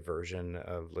L.A. version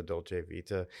of La Dolce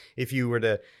Vita. If you were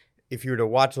to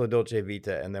watch La Dolce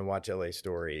Vita and then watch L.A.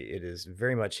 Story, it is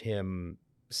very much him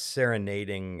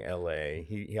serenading LA.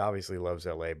 He obviously loves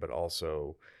LA, but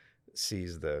also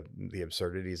sees the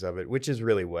absurdities of it, which is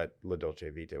really what La Dolce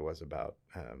Vita was about.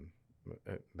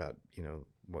 About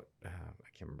what I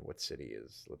can't remember what city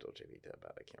is La Dolce Vita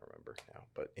about. I can't remember now,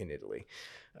 but in Italy.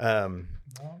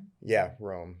 Yeah,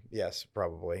 Rome. Yes,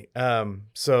 probably.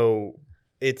 So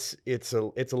it's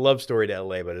a love story to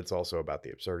LA, but it's also about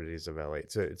the absurdities of LA.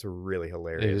 It's a really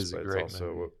hilarious, but it's also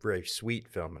movie. A very sweet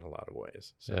film in a lot of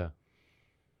ways. So. Yeah.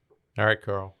 All right,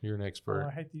 Carl, you're an expert. Oh,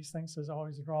 I hate these things. There's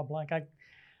always a draw blank.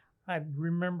 I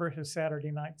remember his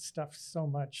Saturday night stuff so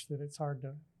much that it's hard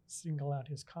to single out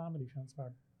his comedy films.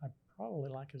 But I probably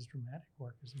like his dramatic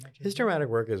work as much. His dramatic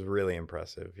work is really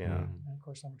impressive. Yeah. And of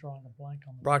course, I'm drawing a blank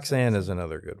on. Roxanne is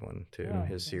another good one too. Yeah,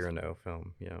 his Cyrano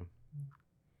film. Yeah.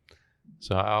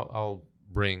 So I'll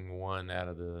bring one out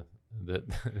of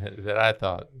that I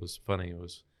thought was funny. It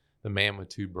was The Man with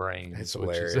Two Brains. It's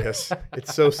hilarious.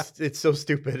 It's so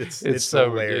stupid. It's so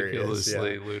hilarious.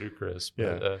 Ridiculously ludicrous,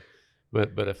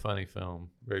 but a funny film,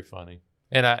 very funny.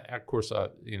 And of course,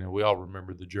 we all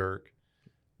remember The Jerk.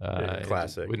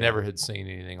 Classic. We never had seen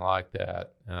anything like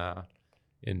that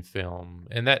in film,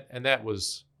 and that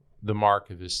was the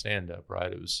mark of his stand-up,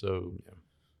 right? It was so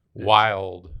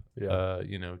wild.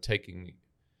 Taking.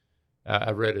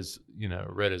 I read his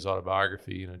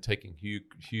autobiography. Taking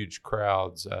huge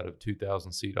crowds out of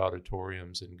 2,000-seat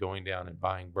auditoriums and going down and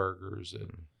buying burgers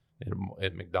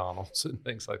at McDonald's and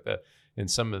things like that. And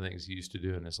some of the things he used to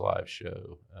do in his live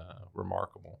show,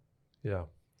 remarkable. Yeah.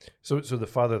 So the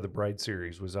Father of the Bride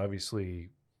series was obviously,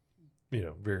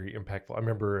 very impactful. I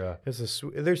remember there's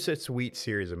a sweet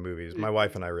series of movies. My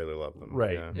wife and I really love them.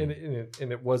 Right, yeah.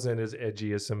 and it wasn't as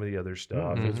edgy as some of the other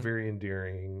stuff. It was very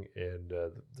endearing, and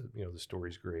the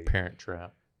story's great. Parent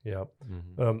Trap. Yeah.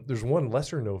 There's one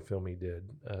lesser known film he did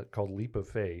called Leap of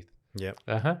Faith. Yep.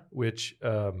 Which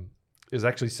is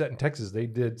actually set in Texas. They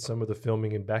did some of the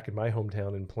filming back in my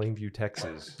hometown in Plainview,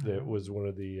 Texas. That was one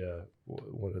of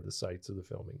the sites of the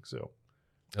filming. So.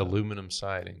 Aluminum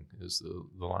siding is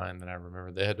the line that I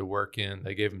remember. They had to work in.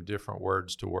 They gave him different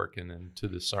words to work in into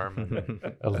the sermon.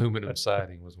 Aluminum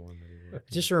siding was one that he worked.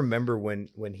 I just remember when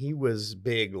he was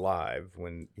big live.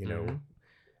 When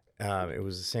it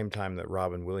was the same time that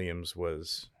Robin Williams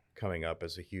was coming up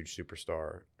as a huge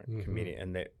superstar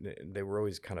comedian, and they were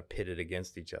always kind of pitted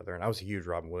against each other. And I was a huge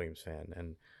Robin Williams fan,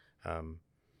 and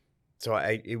so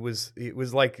it was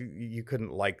like you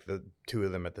couldn't like the two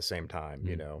of them at the same time.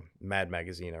 Mad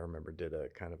Magazine, I remember, did a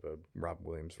kind of a Robin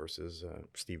Williams versus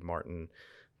Steve Martin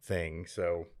thing.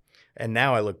 So, and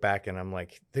now I look back and I'm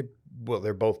like, they're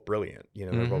both brilliant.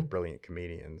 They're both brilliant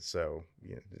comedians. So,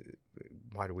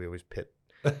 why do we always pit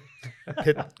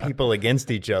people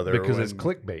against each other? Because it's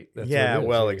clickbait. That's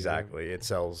exactly. It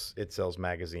sells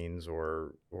magazines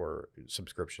or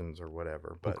subscriptions or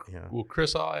whatever. But well,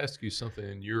 Chris, I'll ask you something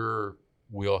in your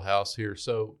wheelhouse here.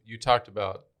 So you talked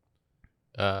about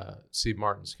Steve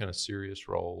Martin's kind of serious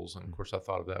roles, and of course I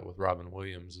thought of that with Robin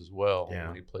Williams as well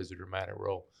when he plays a dramatic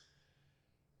role.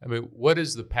 I mean, what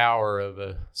is the power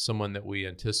of someone that we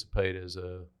anticipate as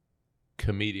a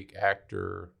comedic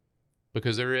actor?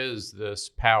 Because there is this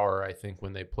power, I think,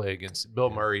 when they play against. Bill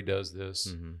Murray does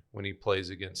this when he plays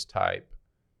against type.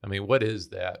 I mean, what is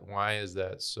that? Why is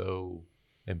that so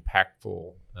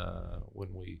impactful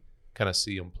when we kind of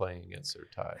see them playing against their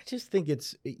type? I just think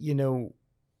it's,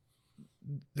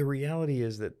 the reality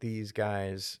is that these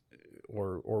guys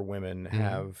or women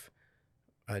have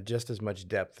just as much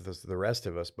depth as the rest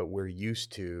of us, but we're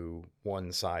used to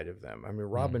one side of them. I mean,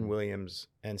 Robin Williams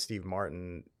and Steve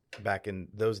Martin, back in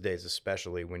those days,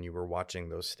 especially when you were watching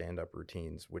those stand-up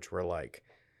routines, which were like,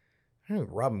 I don't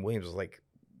know, Robin Williams was like,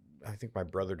 I think my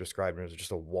brother described him as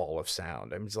just a wall of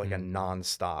sound. I mean, it's like a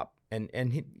nonstop,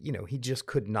 and he, you know, he just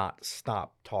could not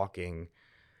stop talking,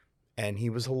 and he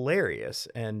was hilarious.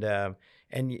 And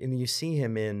you see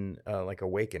him in like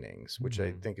Awakenings, which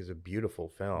I think is a beautiful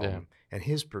film, and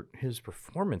his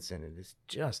performance in it is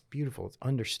just beautiful. It's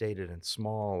understated and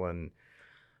small, and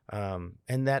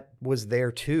that was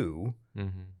there too,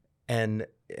 and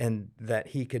that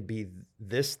he could be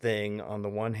this thing on the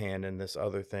one hand and this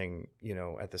other thing, you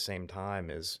know, at the same time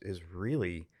is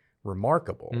really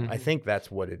remarkable. I think that's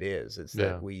what it is. It's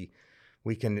that we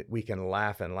can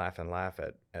laugh and laugh and laugh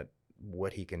at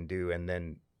what he can do, and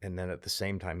then at the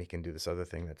same time he can do this other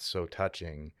thing that's so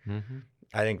touching.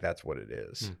 I think that's what it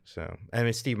is. So, I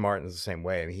mean, Steve Martin's the same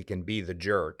way. I mean, he can be the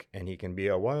jerk, and he can be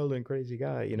a wild and crazy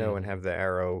guy, you know, and have the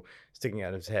arrow sticking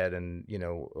out of his head, and, you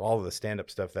know, all of the stand-up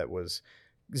stuff that was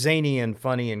zany and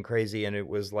funny and crazy, and it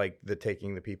was like the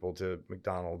taking the people to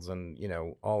McDonald's and, you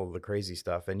know, all of the crazy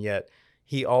stuff. And yet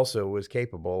he also was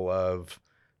capable of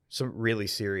some really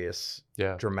serious,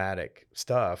 dramatic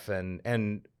stuff, and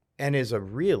is a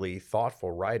really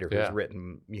thoughtful writer who's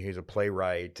written. He's a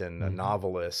playwright and a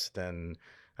novelist, and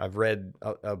I've read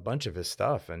a bunch of his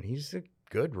stuff, and he's a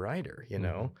good writer, you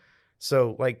know.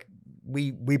 So like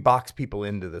we box people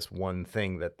into this one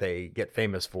thing that they get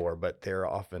famous for, but they're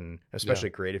often, especially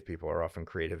creative people, are often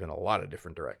creative in a lot of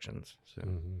different directions. So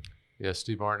yeah,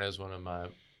 Steve Martin has one of my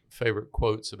favorite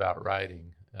quotes about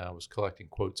writing. I was collecting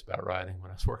quotes about writing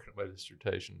when I was working on my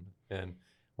dissertation, and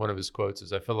one of his quotes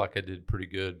is, "I feel like I did pretty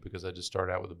good because I just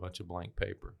started out with a bunch of blank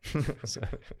paper." So,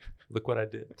 look what I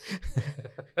did.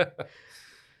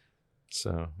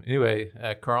 So anyway,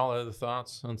 Carl, other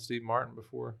thoughts on Steve Martin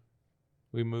before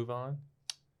we move on?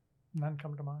 None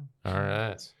come to mind.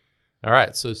 All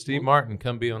right. So Steve Martin,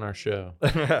 come be on our show.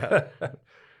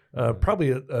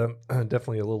 Probably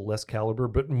definitely a little less caliber,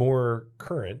 but more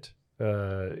current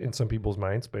in some people's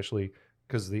minds, especially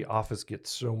because The Office gets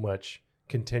so much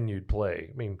continued play.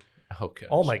 I mean,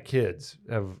 all my kids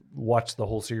have watched the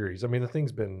whole series. I mean, the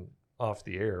thing's been off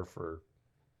the air for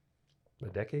a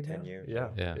decade 10 now. years. Yeah.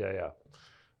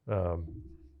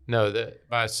 No,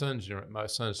 my son's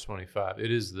 25.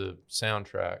 It is the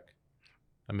soundtrack.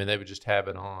 I mean, they would just have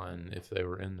it on if they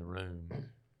were in the room,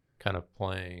 kind of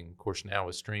playing. Of course, now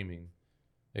with streaming,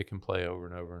 it can play over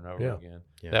and over and over again.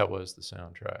 Yeah. That was the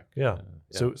soundtrack. Yeah.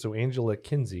 So Angela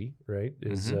Kinsey, right,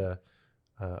 is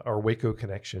our Waco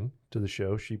connection to the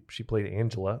show. She played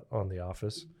Angela on The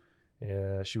Office.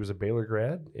 She was a Baylor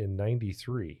grad in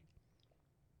 '93.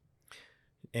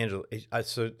 Angela is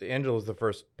the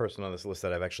first person on this list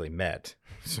that I've actually met.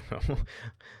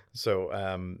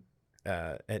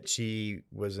 And she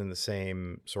was in the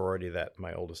same sorority that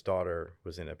my oldest daughter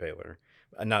was in at Baylor.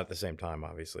 Not at the same time,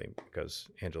 obviously, because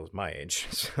Angela's my age.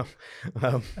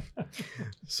 But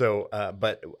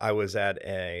I was at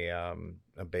a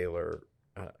Baylor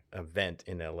event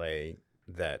in LA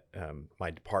that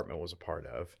my department was a part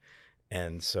of,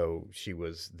 and so she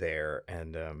was there,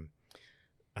 and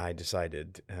I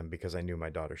decided, because I knew my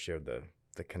daughter shared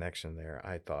the connection there,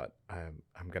 I thought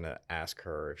I'm gonna ask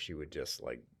her if she would just,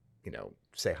 like, you know,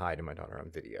 say hi to my daughter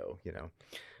on video, you know,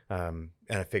 and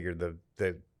I figured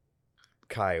the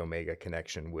Chi Omega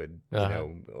connection would, you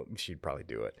know, she'd probably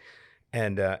do it.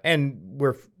 And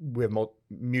we have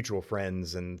mutual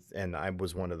friends, and I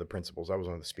was one of the principals. I was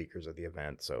one of the speakers at the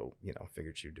event, so, you know,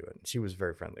 figured she'd do it. And she was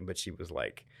very friendly, but she was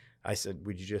like, I said,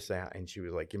 "Would you just say hi?" And she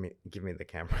was like, "Give me the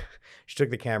camera." She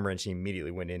took the camera and she immediately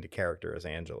went into character as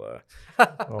Angela.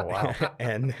 Oh wow!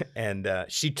 and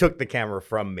she took the camera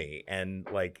from me and,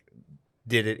 like,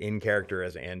 did it in character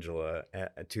as Angela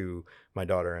to my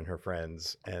daughter and her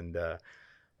friends, and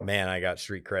man, I got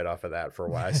street cred off of that for a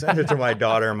while. I sent it to my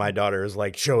daughter, and my daughter is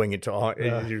like showing it to all,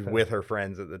 with her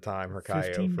friends at the time, her Chi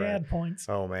 15 friend. dad points.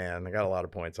 Oh man, I got a lot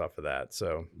of points off of that.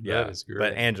 So That is great.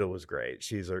 But Angela was great.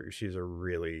 She's a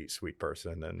really sweet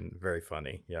person and very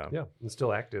funny. Yeah, and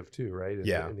still active too, right?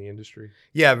 In the industry.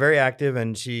 Yeah, very active,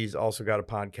 and she's also got a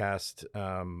podcast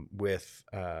with.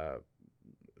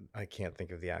 I can't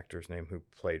think of the actor's name who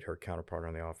played her counterpart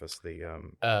on The Office.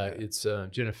 It's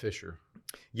Jenna Fisher.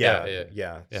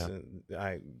 Yeah. So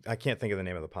I can't think of the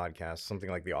name of the podcast. Something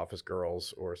like The Office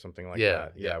Girls or something like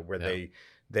that. Yeah, where they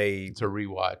it's a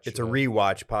rewatch. It's a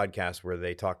rewatch podcast where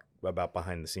they talk about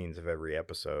behind the scenes of every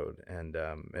episode, and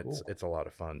it's a lot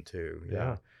of fun too.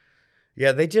 Yeah.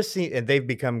 Yeah, they just seem, and they've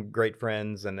become great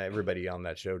friends, and everybody on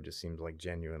that show just seems like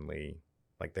genuinely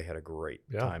like they had a great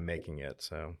time making it.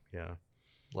 So yeah,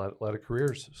 a lot of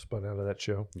careers spun out of that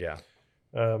show. Yeah.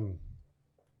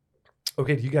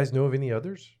 Okay, do you guys know of any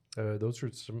others? Those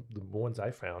are some the ones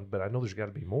I found, but I know there's got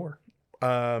to be more.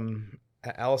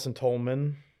 Allison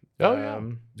Tolman.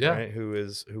 Right, who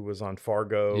was on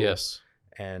Fargo. Yes.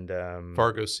 And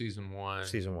Fargo season 1.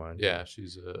 Season 1. Yeah,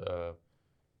 she's a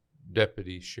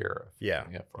deputy sheriff. Yeah.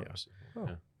 Fargo season 1. Oh.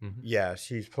 Yeah. Mm-hmm. Yeah,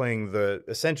 she's playing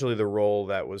essentially the role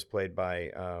that was played by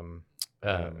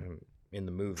in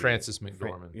the movie Frances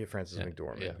McDormand. Frances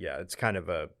McDormand. Yeah. Yeah, it's kind of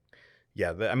a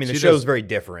the show's very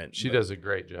different. She does a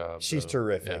great job. She's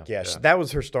terrific. Yeah. Yeah. That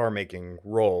was her star-making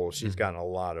role. She's gotten a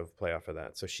lot of play off of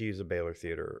that. So she's a Baylor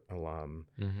Theater alum,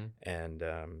 and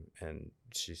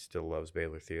she still loves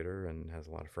Baylor Theater and has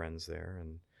a lot of friends there.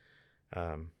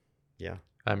 And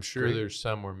I'm sure there's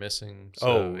some we're missing.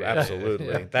 So, absolutely.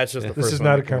 Yeah. That's just the first. This is one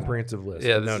not a comprehensive list.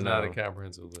 Yeah, this is not a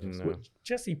comprehensive list. No.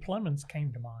 Jesse Plemons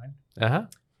came to mind.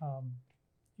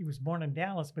 He was born in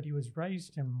Dallas, but he was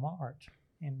raised in Mart.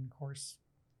 And of course,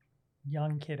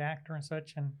 young kid actor and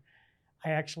such. And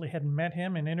I actually had met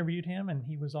him and interviewed him, and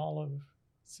he was all of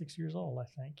 6 years old, I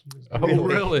think. He was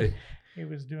really? He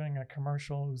was doing a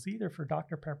commercial. It was either for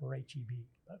Dr. Pepper or HEB.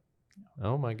 But,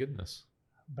 oh, my goodness.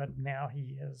 But now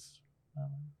he is,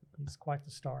 he's quite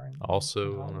the star.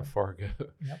 Also on a Fargo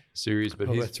series.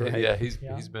 But that's right.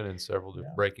 He's been in several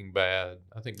different Breaking Bad.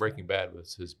 I think Breaking Bad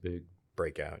was his big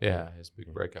breakout. Yeah, his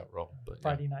big breakout role. But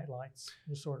Friday Night Lights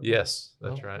was sort of. Yes,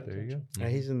 that's right. There you go. Now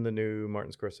he's in the new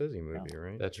Martin Scorsese movie,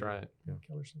 right? That's right.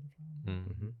 Killers of the Flower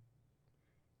Moon.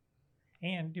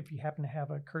 And if you happen to have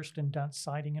a Kirsten Dunst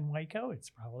sighting in Waco, it's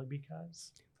probably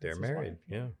because they're married.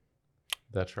 Yeah,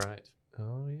 that's right.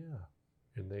 Oh yeah,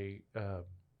 and they,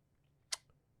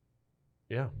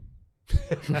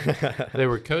 they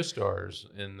were co-stars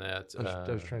in that.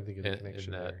 I was trying to think of the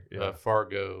connection in that there.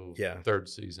 Fargo third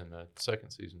season,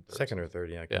 second season. Second or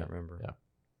third, I can't remember.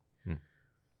 Yeah.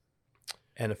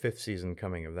 And a 5th season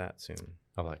coming of that soon.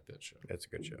 I like that show. That's a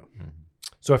good show.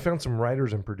 So I found some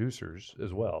writers and producers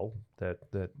as well that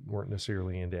weren't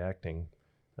necessarily into acting.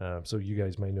 So you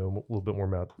guys may know a little bit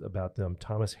more about them.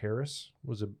 Thomas Harris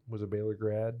was a Baylor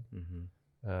grad.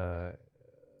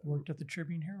 Worked at the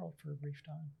Tribune Herald for a brief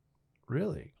time.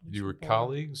 Really? You were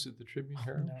colleagues at the Tribune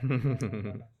Herald?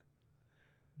 No.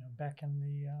 Back in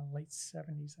the late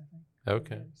 70s, I think.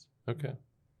 Okay.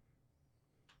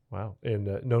 Wow.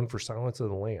 And known for Silence of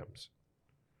the Lambs.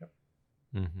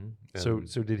 Yep.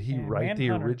 So did he write the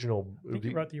original? I think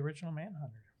he wrote the original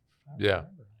Manhunter. Yeah.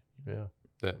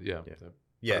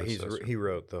 Yeah. He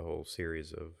wrote the whole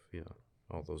series of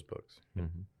all those books.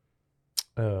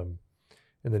 And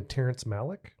then Terrence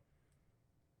Malick,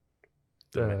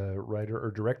 writer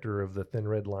or director of The Thin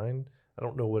Red Line. I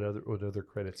don't know what other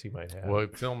credits he might have. Well,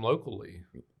 filmed locally.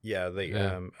 Yeah,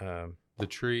 the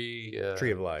Tree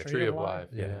of Life. Tree of Life.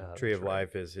 Yeah, Tree of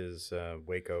Life is his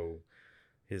Waco,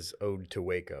 his ode to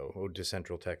Waco, ode to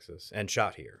Central Texas, and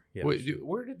shot here. Yeah. Wait,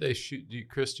 where did they shoot?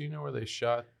 Chris, do you know where they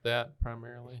shot that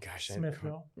primarily? Gosh,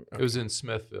 Smithville. It was in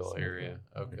Smithville area.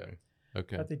 Okay.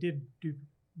 But they did do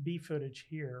B footage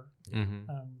here.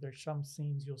 There's some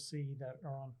scenes you'll see that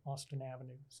are on Austin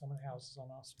Avenue. Some of the houses on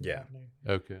Austin Avenue.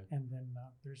 Okay. And then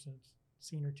there's a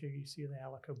scene or two you see the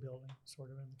Alico building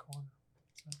sort of in the corner.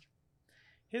 Such.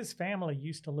 His family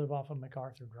used to live off of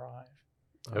MacArthur Drive.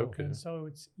 Okay. And so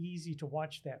it's easy to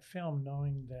watch that film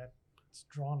knowing that it's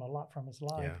drawn a lot from his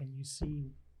life, and you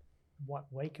see what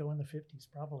Waco in the 50s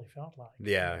probably felt like.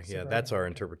 Yeah, that's our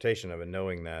interpretation of it,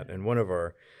 knowing that. And one of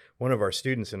our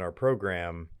students in our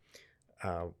program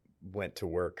went to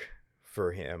work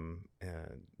for him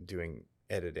doing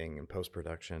editing and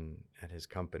post-production at his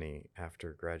company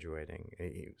after graduating.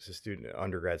 He was an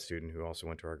undergrad student who also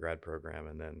went to our grad program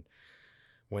and then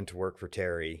went to work for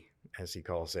Terry, as he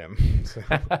calls him. So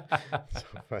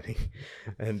funny.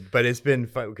 But it's been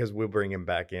fun because we'll bring him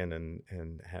back in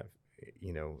and have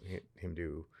him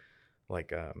do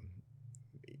like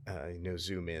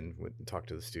zoom in and talk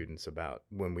to the students about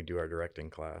when we do our directing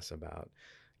class about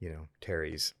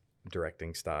Terry's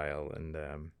directing style,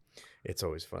 and it's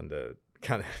always fun to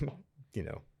kind of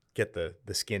get the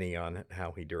skinny on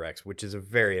how he directs, which is a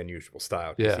very unusual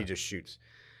style because he just shoots.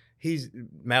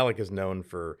 Malick is known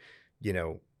for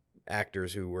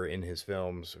actors who were in his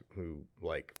films who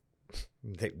like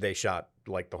they shot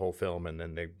like the whole film and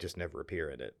then they just never appear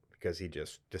in it because he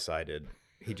just decided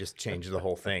he just changed the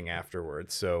whole thing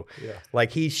afterwards. So Yeah.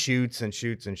 like he shoots and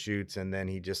shoots and shoots, and then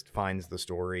he just finds the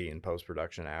story in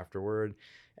post-production afterward.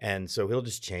 And so he'll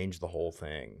just change the whole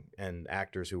thing. And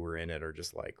actors who were in it are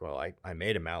just like, well, I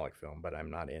made a Malick film, but I'm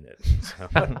not in it.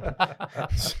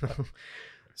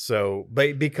 So,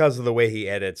 but because of the way he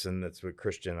edits, and that's what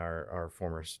Christian, our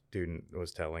former student,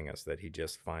 was telling us, that he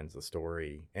just finds the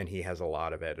story, and he has a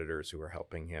lot of editors who are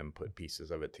helping him put pieces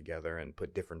of it together and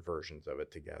put different versions of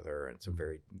it together. And it's a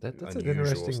very That's an unusual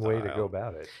interesting way to style. go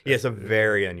about it. Yeah, it's a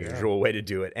very unusual way to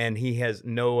do it, and he has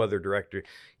no other director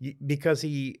because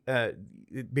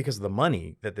because of the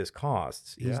money that this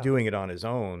costs. He's doing it on his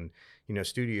own. You know,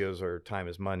 studios are time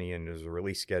is money, and there's a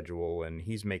release schedule, and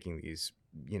he's making these,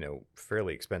 you know,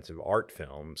 fairly expensive art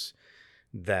films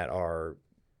that are,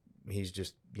 he's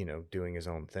just, you know, doing his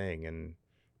own thing, and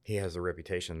he has a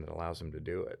reputation that allows him to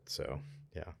do it. So,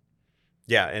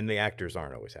 yeah, and the actors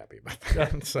aren't always happy about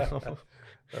that. So,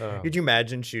 could you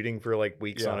imagine shooting for like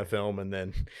weeks on a film and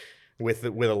then with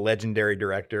a legendary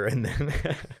director, and then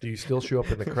do you still show up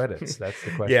in the credits? That's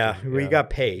the question. Yeah, we got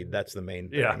paid. That's the main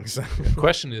thing. Yeah. So. The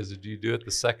question is, did you do it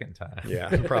the second time? Yeah,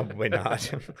 probably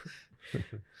not.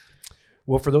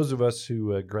 Well, for those of us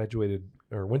who graduated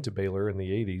or went to Baylor in the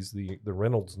 80s, the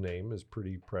Reynolds name is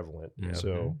pretty prevalent. Yeah.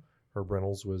 So Herb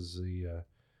Reynolds was the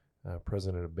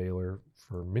president of Baylor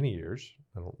for many years.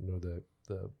 I don't know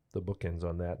the bookends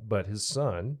on that, but his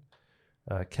son,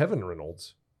 Kevin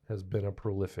Reynolds, has been a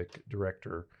prolific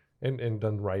director and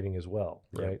done writing as well,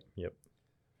 right? Yep.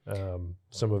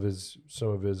 Some of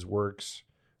his works,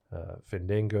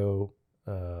 Fandango,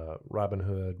 Robin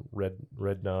Hood,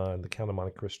 Red Dawn, The Count of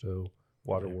Monte Cristo,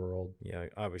 Waterworld. Yeah,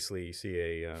 obviously you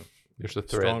see There's a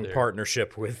thread strong there.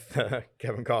 partnership with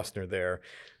Kevin Costner there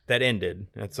that ended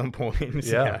at some point.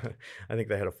 Yeah. I think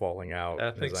they had a falling out,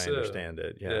 I think as I so. understand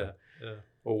it. Yeah.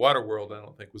 Well, Waterworld, I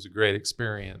don't think was a great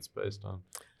experience based on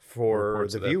For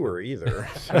reports the of that viewer either.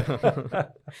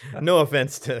 No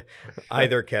offense to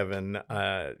either Kevin.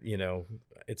 You know,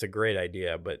 it's a great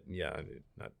idea, but yeah,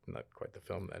 not quite the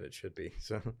film that it should be.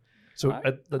 So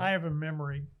I have a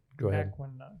memory Go back ahead.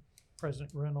 when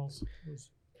President Reynolds was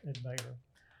at Baylor.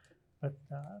 But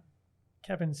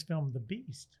Kevin's film The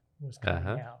Beast was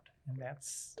coming out, and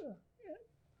that's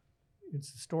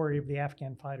it's the story of the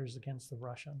Afghan fighters against the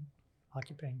Russian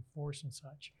occupying force and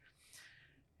such.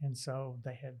 And so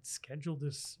they had scheduled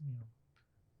this,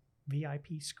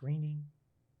 VIP screening.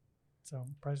 So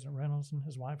President Reynolds and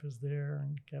his wife was there,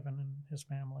 and Kevin and his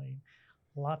family.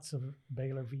 Lots of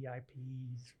Baylor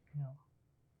VIPs,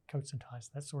 coats and ties,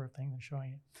 that sort of thing. They're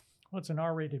showing it. Well, it's an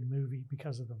R-rated movie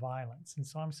because of the violence. And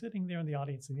so I'm sitting there in the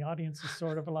audience, and the audience is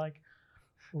sort of like,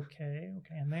 okay.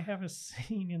 And they have a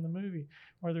scene in the movie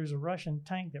where there's a Russian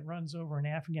tank that runs over an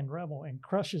Afghan rebel and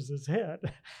crushes his head.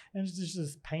 And it's just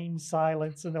this pained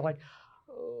silence. And they're like,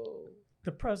 oh,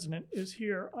 the president is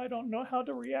here. I don't know how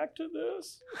to react to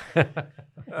this.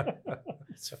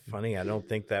 It's funny. I don't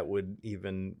think that would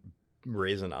even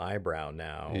raise an eyebrow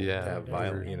now. Yeah.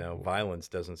 Violence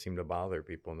doesn't seem to bother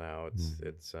people now.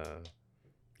 It's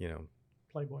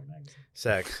Playboy magazine.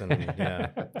 sex and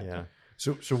yeah.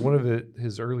 So one of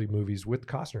his early movies with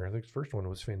Costner, I think his first one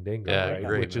was Fandango, right?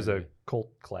 great Which is a movie.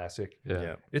 cult classic.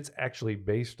 Yeah. It's actually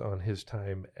based on his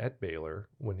time at Baylor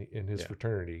in his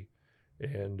fraternity.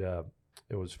 And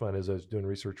it was fun. As I was doing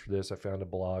research for this, I found a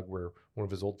blog where one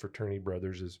of his old fraternity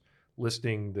brothers is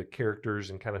listing the characters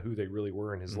and kind of who they really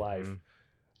were in his life.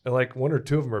 And like one or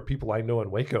two of them are people I know in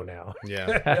Waco now.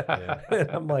 Yeah. And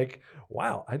I'm like,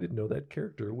 wow, I didn't know that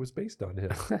character was based on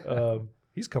him.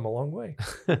 He's come a long way.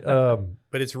 But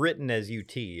it's written as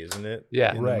UT, isn't it?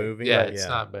 Yeah. In Right. the movie? Yeah, it's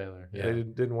not Baylor. They Yeah.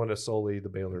 didn't want to sully the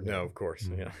Baylor name. No, of course.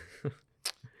 Yeah.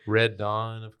 Red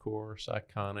Dawn, of course,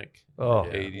 iconic. Oh,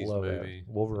 80s love movie.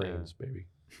 That. Wolverines, baby.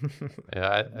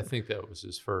 Yeah, I think that was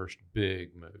his first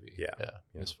big movie. Yeah.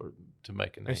 Just to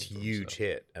make a name. It's a for huge himself.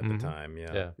 hit at the time.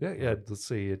 Yeah. Yeah. Let's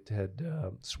see. It had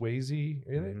Swayze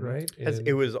in it, right? And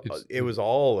It was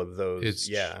all of those.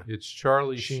 It's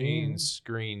Charlie Sheen. Sheen's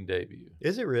screen debut.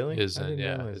 Is it really? Is I in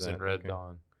didn't realize is in that. Red Okay.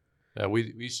 Dawn.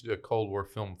 We used to do a Cold War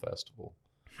film festival,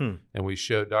 and we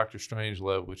showed Dr.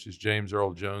 Strangelove, which is James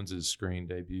Earl Jones's screen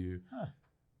debut.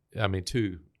 I mean,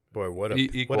 two. Boy, what a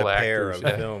Equal pair actors, of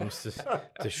yeah. films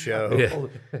to show.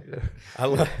 Yeah. I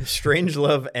love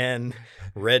Strangelove and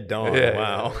Red Dawn. Yeah,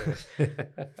 Wow.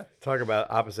 Talk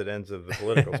about opposite ends of the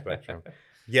political spectrum.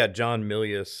 Yeah, John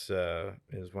Milius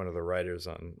is one of the writers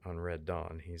on Red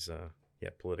Dawn. He's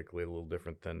politically a little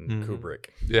different than Kubrick.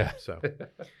 Yeah. So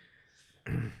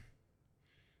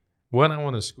One I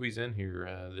want to squeeze in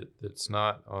here that's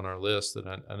not on our list that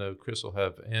I know Chris will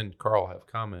have and Carl have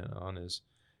comment on is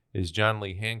is John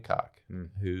Lee Hancock,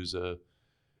 who's a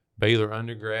Baylor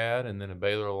undergrad and then a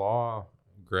Baylor law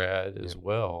grad as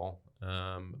well.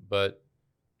 But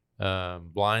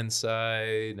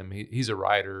Blindside, I mean, he's a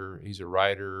writer. He's a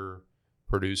writer,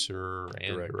 producer,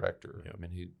 and director. I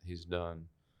mean, he's done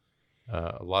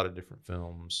a lot of different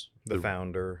films. The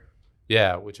Founder.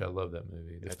 Yeah, which I love that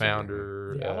movie. The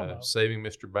Founder, Saving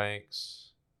Mr.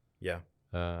 Banks. Yeah.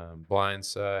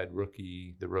 Blindside,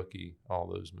 The Rookie, all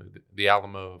those movies. The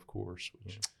Alamo, of course,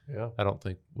 which I don't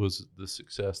think was the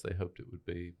success they hoped it would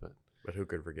be, but who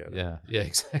could forget it? Yeah,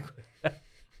 exactly.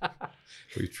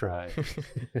 We've tried.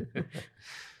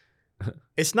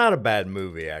 It's not a bad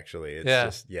movie, actually. It's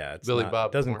just it's Billy Bob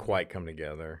it doesn't Thornton. quite come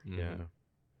together. Mm-hmm. Yeah.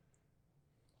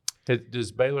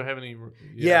 Does Baylor have any?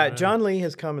 John Lee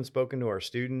has come and spoken to our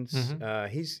students.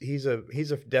 Mm-hmm. He's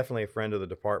definitely a friend of the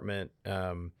department.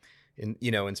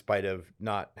 In spite of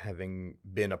not having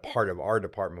been a part of our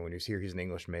department when he was here, he's an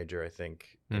English major, I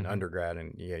think, in undergrad,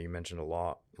 and you mentioned a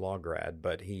law grad,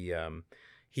 but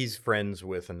he's friends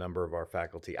with a number of our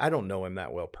faculty. I don't know him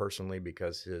that well personally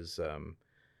because his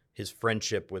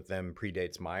friendship with them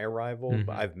predates my arrival.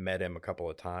 But I've met him a couple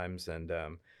of times, and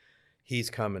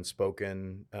he's come and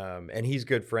spoken, and he's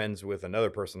good friends with another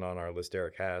person on our list,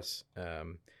 Derek Haas.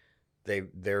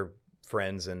 They're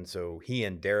friends, and so he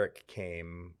and Derek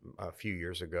came a few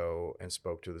years ago and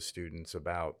spoke to the students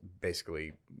about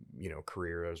basically,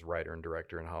 career as writer and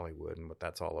director in Hollywood and what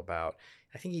that's all about.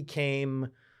 I think he came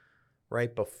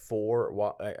right before,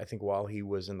 while he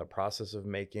was in the process of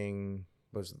making,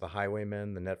 was it The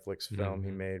Highwaymen, the Netflix film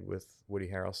he made with Woody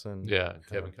Harrelson? Yeah,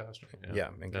 Kevin Costner. And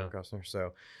Kevin Costner.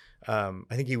 So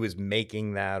I think he was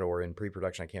making that or in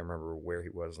pre-production. I can't remember where he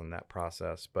was in that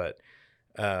process, but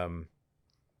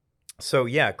so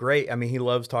yeah, great. I mean, he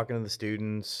loves talking to the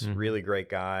students. Really great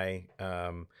guy.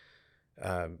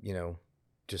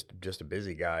 Just a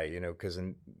busy guy. Because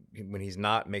when he's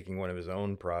not making one of his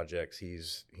own projects,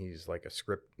 he's like a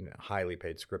highly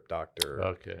paid script doctor.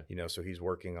 Okay. So he's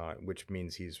working on, which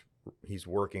means he's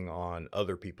working on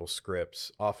other people's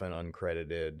scripts, often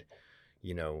uncredited.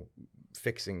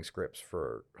 Fixing scripts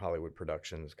for Hollywood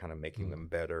productions, kind of making them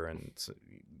better. And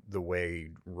the way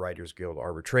Writers Guild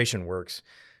arbitration works,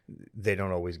 they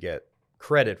don't always get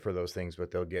credit for those things, but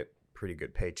they'll get pretty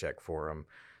good paycheck for them.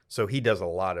 So he does a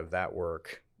lot of that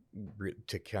work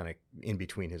to kind of in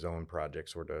between his own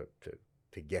projects or to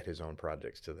get his own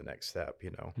projects to the next step,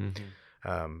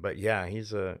 But yeah,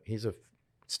 he's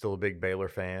still a big Baylor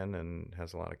fan and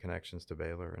has a lot of connections to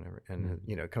Baylor and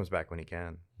comes back when he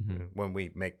can, when we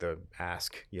make the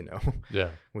ask,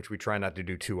 which we try not to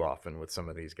do too often with some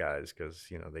of these guys because,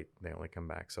 they only come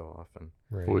back so often.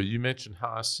 Right. Well, you mentioned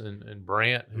Haas and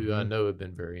Brandt, who I know have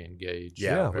been very engaged.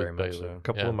 Yeah, very much so. A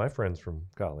couple of my friends from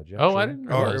college. Actually. Oh, I didn't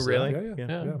realize really?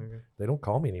 Yeah. They don't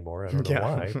call me anymore. I don't know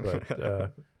why,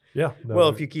 but No, well,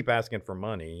 if you keep asking for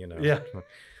money, Yeah.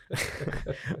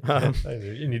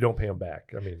 And you don't pay them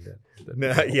back. I mean,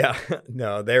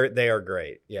 no, they are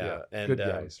great. Yeah. And good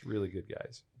guys, really good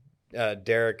guys.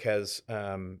 Derek has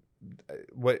so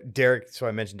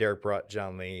I mentioned Derek brought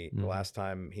John Lee the last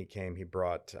time he came. He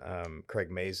brought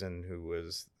Craig Mazin, who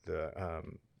was the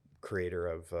creator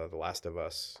of The Last of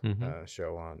Us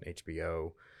show on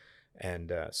HBO,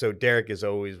 and so Derek is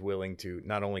always willing to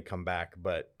not only come back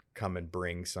but come and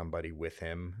bring somebody with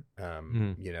him.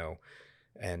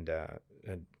 And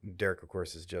Derek, of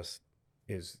course, is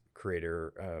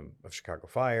creator of Chicago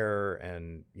Fire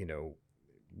and,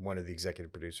 one of the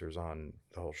executive producers on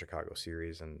the whole Chicago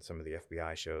series and some of the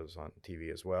FBI shows on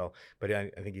TV as well. But I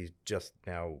think he's just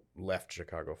now left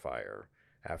Chicago Fire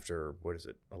after,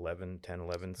 11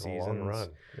 seasons. A long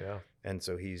run, yeah. And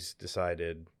so he's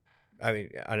decided, I mean,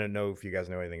 I don't know if you guys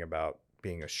know anything about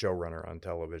being a showrunner on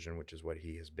television, which is what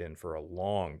he has been for a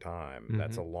long time.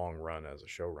 That's a long run as a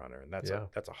showrunner, and that's a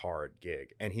hard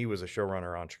gig. And he was a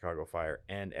showrunner on Chicago Fire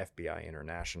and FBI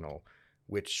International,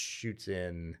 which shoots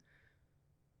in,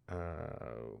 I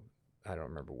don't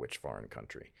remember which foreign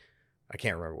country. I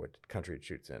can't remember what country it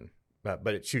shoots in, but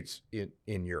it shoots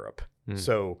in Europe.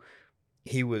 So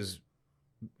he was,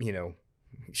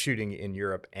 shooting in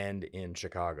Europe and in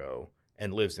Chicago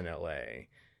and lives in LA.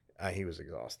 He was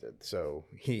exhausted, so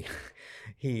he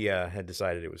had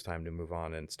decided it was time to move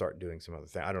on and start doing some other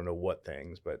things. I don't know what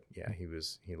things, but yeah, he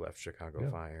left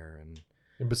Chicago Fire and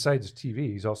besides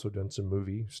TV, he's also done some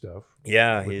movie stuff.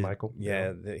 Yeah, with Michael.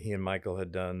 Yeah, he and Michael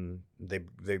had done. They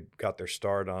got their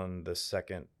start on the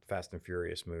second Fast and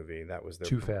Furious movie. That was their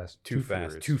Too Fast, Too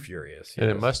Furious.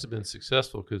 And it must have been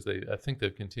successful because I think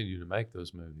they've continued to make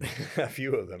those movies. A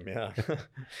few of them, yeah.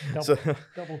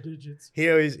 Double digits.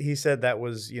 He said that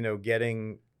was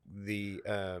getting the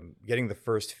getting the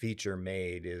first feature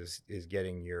made is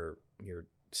getting your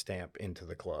stamp into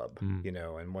the club, you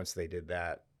know, and once they did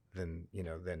that, then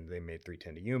they made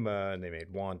 3:10 to Yuma, and they made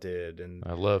Wanted, and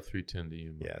I love 3:10 to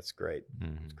Yuma. Yeah, it's great.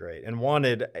 It's great. And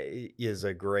Wanted is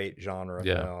a great genre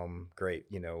film, great,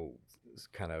 you know,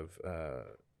 kind of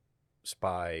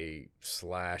spy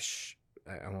slash,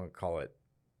 I won't call it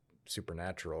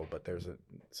supernatural, but there's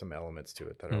some elements to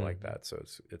it that are like that. So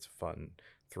it's a fun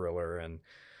thriller. And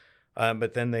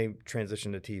but then they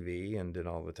transitioned to TV and did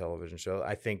all the television shows.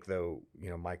 I think, though, you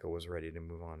know, Michael was ready to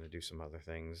move on to do some other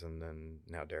things, and then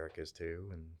now Derek is too.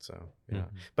 And so, yeah.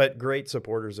 But great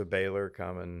supporters of Baylor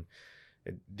come, and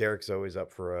Derek's always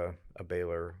up for a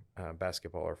Baylor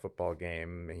basketball or football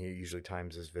game. And he usually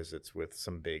times his visits with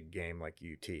some big game like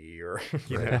UT or,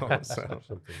 you know, so.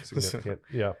 Something significant.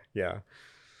 Yeah. Yeah.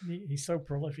 He's so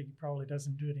prolific, he probably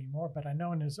doesn't do it anymore. But I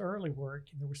know in his early work,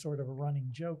 there was sort of a running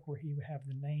joke where he would have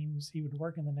the names, he would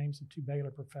work in the names of 2 Baylor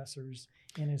professors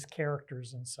in his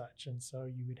characters and such. And so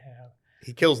you would have.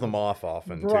 He kills them off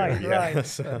often, right, too. Right, Yeah.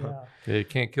 So. Yeah, you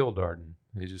can't kill Darden.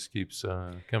 He just keeps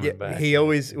coming back. He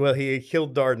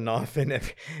killed Darden off. And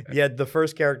the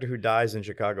first character who dies in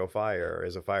Chicago Fire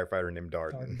is a firefighter named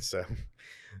Darden. So.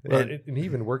 Well, and he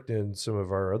even worked in some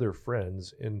of our other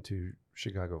friends into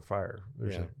Chicago Fire.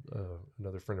 There's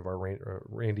another friend of our,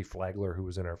 Randy Flagler, who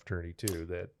was in our fraternity too.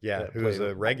 Who was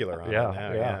a regular on it now.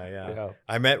 Yeah.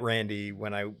 I met Randy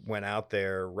when I went out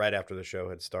there right after the show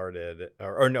had started,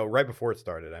 or no, right before it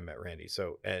started. I met Randy.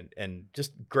 So and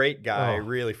just great guy,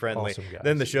 really friendly. Awesome guys.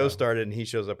 Then the show started, and he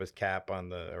shows up as Cap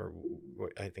on or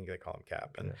I think they call him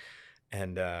Cap, and.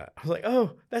 And I was like,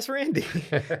 "Oh, that's Randy."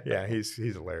 Yeah, he's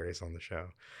hilarious on the show.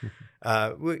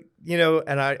 You know,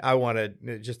 and I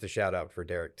wanted just a shout out for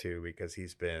Derek too, because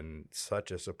he's been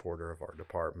such a supporter of our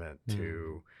department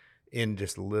too. In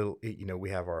just little, you know,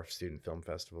 we have our student film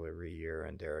festival every year,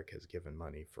 and Derek has given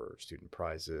money for student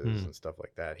prizes and stuff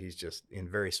like that. He's just in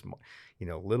very small, you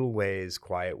know, little ways,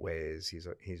 quiet ways. He's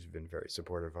been very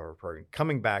supportive of our program,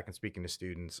 coming back and speaking to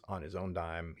students on his own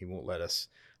dime. He won't let us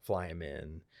fly him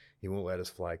in. He won't let us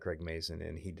fly Craig Mason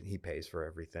in. He pays for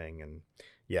everything, and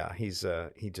he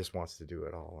just wants to do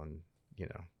it all, and you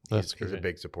know, he's a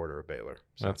big supporter of Baylor.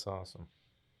 So. That's awesome.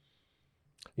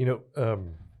 You know, are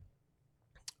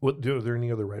there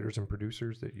any other writers and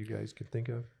producers that you guys could think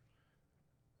of?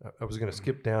 I was going to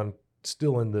skip down,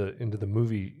 still into the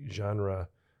movie genre,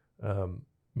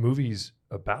 movies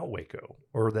about Waco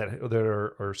or that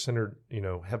are centered, you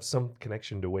know, have some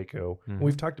connection to Waco.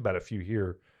 We've talked about a few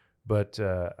here. But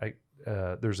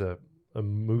there's a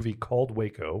movie called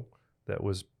Waco that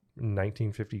was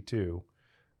 1952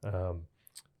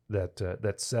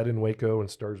 that's set in Waco and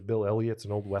stars Bill Elliott. It's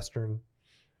an old Western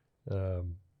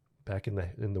back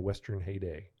in the Western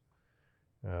heyday.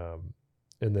 And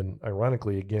then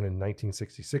ironically, again, in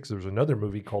 1966, there was another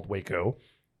movie called Waco.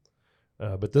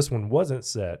 But this one wasn't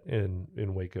set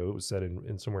in Waco. It was set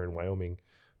in somewhere in Wyoming.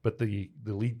 But the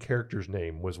lead character's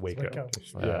name was Waco.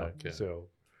 Yeah, okay. So...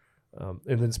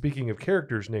 and then speaking of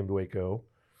characters named Waco,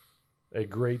 a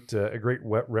great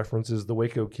reference is the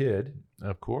Waco Kid.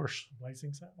 Of course.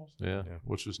 Blazing Saddles. Yeah,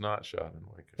 which was not shot in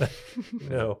Waco.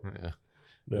 No.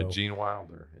 But Gene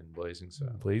Wilder in Blazing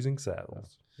Saddles. Blazing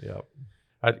Saddles. Yep.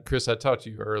 Chris, I talked to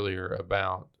you earlier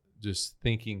about just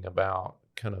thinking about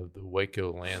kind of the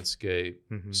Waco landscape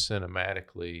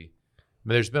cinematically. I mean,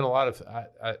 there's been a lot of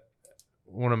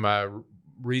one of my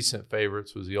recent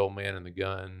favorites was The Old Man and the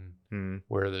Gun,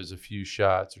 where there's a few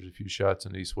shots in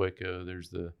East Waco. There's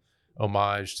the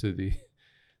homage to the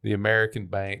American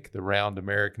Bank, the round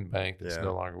American Bank that's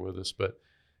no longer with us. But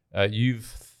you've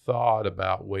thought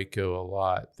about Waco a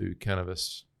lot through kind of a,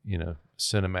 you know,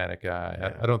 cinematic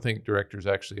eye. I don't think directors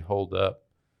actually hold up,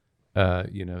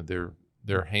 you know, their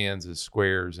hands as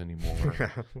squares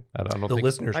anymore. I don't the think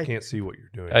listeners can't see what you're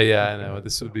doing. Yeah, I know.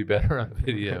 This would be better on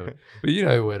video. But you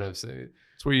know what I'm saying.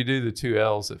 It's where you do the two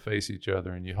L's that face each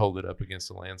other and you hold it up against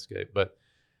the landscape. But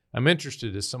I'm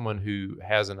interested, as someone who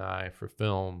has an eye for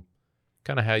film,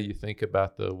 kind of how you think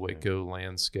about the Waco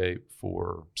landscape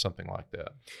for something like that.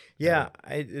 Yeah,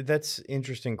 that's an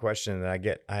interesting question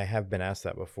that I have been asked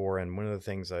that before. And one of the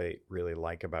things I really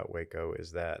like about Waco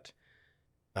is that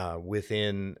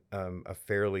within a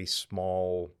fairly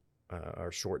small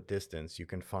or short distance, you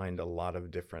can find a lot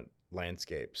of different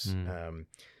landscapes.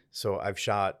 So I've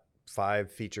shot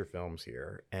 5 feature films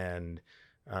here, and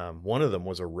one of them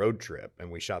was a road trip,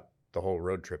 and we shot the whole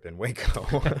road trip in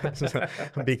Waco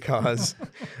because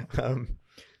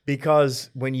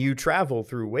because when you travel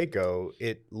through Waco,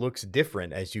 it looks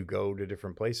different as you go to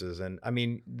different places. And I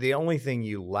mean, the only thing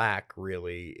you lack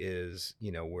really is,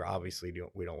 we're obviously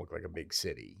we don't look like a big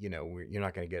city. You're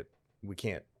not going to get, we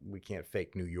can't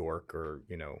fake New York or,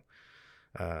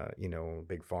 a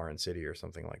big foreign city or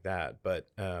something like that. But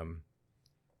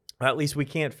at least we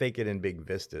can't fake it in big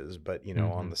vistas. But,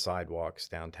 on the sidewalks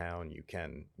downtown, you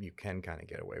can kind of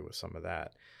get away with some of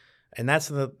that. And that's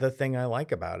the thing I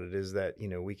like about it is that,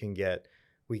 we can get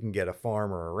a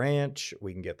farm or a ranch,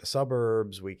 we can get the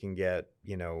suburbs, we can get,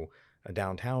 a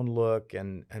downtown look,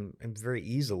 and very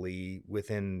easily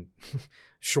within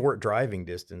short driving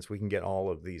distance, we can get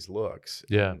all of these looks.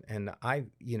 Yeah. And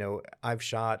I've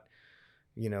shot,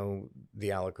 the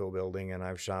Alico building, and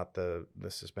I've shot the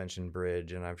suspension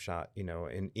bridge, and I've shot,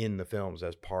 in the films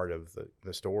as part of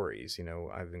the stories.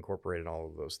 I've incorporated all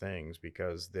of those things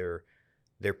because they're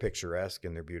picturesque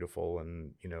and they're beautiful,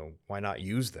 and why not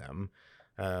use them?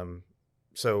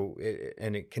 So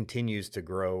it continues to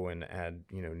grow and add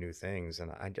new things,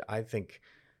 and I think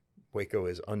Waco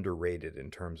is underrated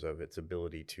in terms of its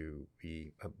ability to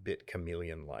be a bit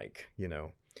chameleon-like.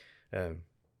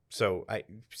 So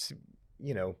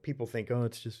people think, oh,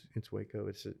 it's Waco.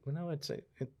 It's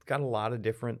got a lot of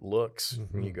different looks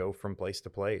when you go from place to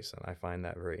place, and I find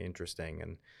that very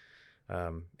interesting.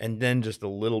 And then just a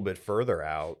little bit further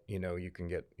out, you can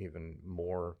get even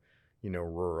more,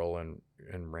 rural and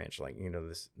ranch. Like,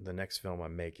 the next film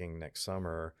I'm making next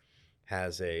summer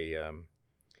has a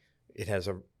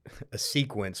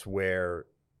sequence where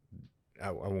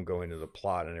I won't go into the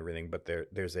plot and everything, but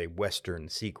there's a Western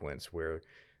sequence where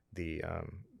the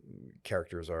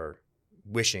characters are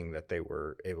wishing that they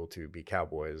were able to be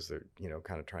cowboys. They're,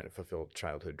 kind of trying to fulfill a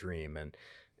childhood dream.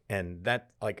 And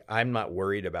that, like, I'm not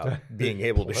worried about being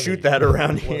able to shoot that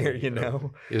around here,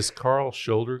 Is Carl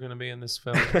Shoulder going to be in this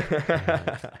film?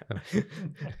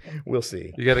 We'll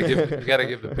see. You got to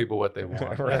give the people what they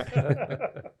want. Right.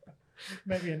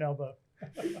 Maybe an elbow.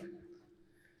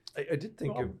 I did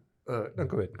think of. No,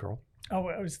 go ahead, Carl. Oh,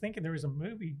 I was thinking there was a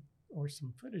movie or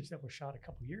some footage that was shot a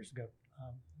couple years ago.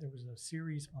 There was a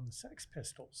series on the Sex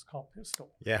Pistols called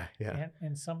Pistol. Yeah.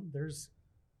 And there's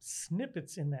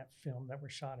snippets in that film that were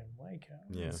shot in Waco.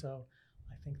 Yeah. And so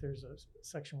I think there's a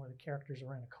section where the characters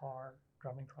are in a car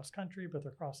driving cross country, but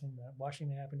they're crossing the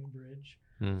Washington Avenue Bridge.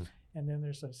 And then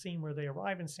there's a scene where they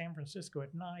arrive in San Francisco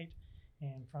at night,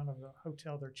 and in front of the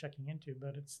hotel they're checking into,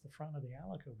 but it's the front of the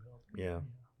Alico building. Yeah.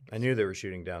 I knew they were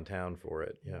shooting downtown for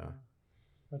it. Yeah.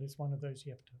 But it's one of those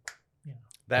you have to,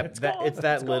 it's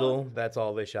that little. That's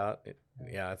all they shot.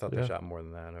 Yeah, I thought they shot more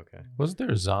than that. Okay. Wasn't there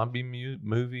a zombie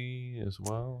movie as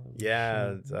well?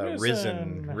 Yeah,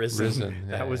 Risen. Yeah,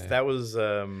 that was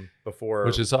before.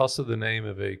 Which is also the name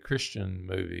of a Christian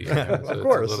movie. So of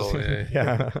course.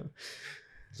 Yeah.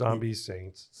 Zombies,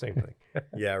 saints, same thing.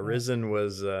 Yeah, Risen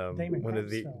was one of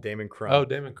the Damon Crump. Oh,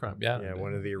 Damon Crump. Yeah. Yeah,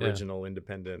 one of the original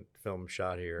independent films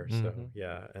shot here. So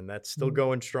yeah, and that's still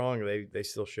going strong. They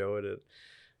still show it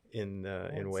in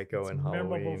Waco and Halloween.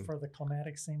 Memorable for the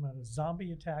climatic scene of the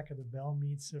zombie attack of the Belle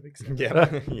Meade Civic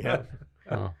Center. Yeah.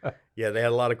 Yeah, they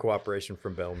had a lot of cooperation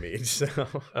from Belle Meade. So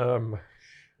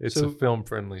it's a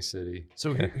film-friendly city.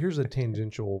 So here's a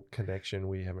tangential connection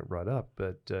we haven't brought up,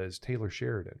 but is Taylor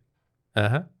Sheridan.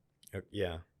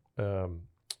 Yeah.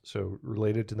 So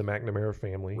related to the McNamara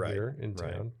family here in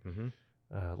right. town. Mm-hmm.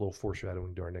 A little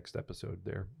foreshadowing to our next episode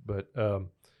there, but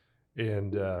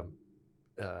in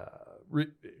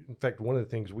fact, one of the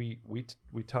things we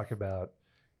talk about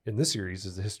in this series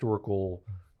is the historical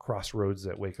crossroads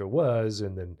that Waco was,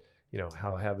 and then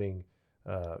how having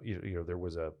there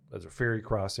was a ferry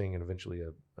crossing and eventually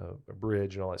a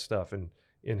bridge and all that stuff. And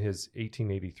in his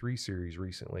 1883 series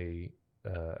recently,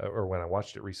 or when I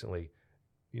watched it recently,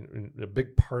 a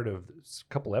big part of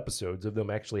a couple episodes of them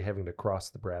actually having to cross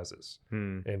the Brazos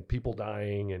and people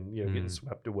dying and getting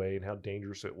swept away and how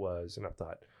dangerous it was. And I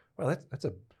thought, well, that's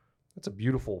a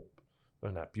beautiful,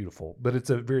 well, not beautiful, but it's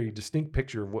a very distinct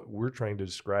picture of what we're trying to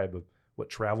describe of what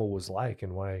travel was like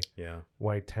and why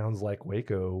towns like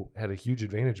Waco had a huge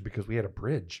advantage because we had a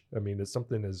bridge. I mean, it's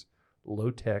something as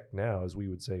low tech now as we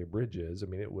would say a bridge is. I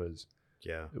mean, it was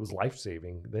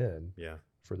life-saving then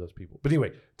for those people. But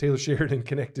anyway, Taylor Sheridan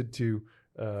connected to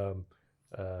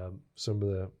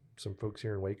some folks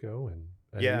here in Waco, and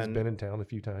he's been in town a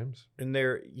few times. And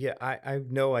I have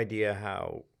no idea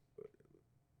how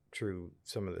true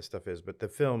some of this stuff is, but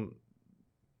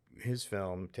his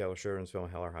film, Taylor Sheridan's film,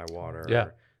 Hell or High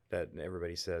Water, that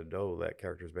everybody said, "Oh, that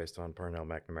character is based on Parnell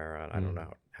McNamara." And I don't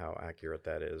know how accurate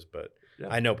that is, but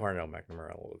I know Parnell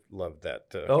McNamara loved that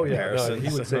comparison.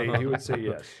 No, he would say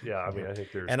yes. Yeah, I mean, I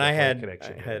think there's and a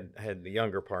connection. I had the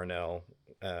younger Parnell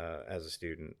as a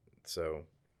student, so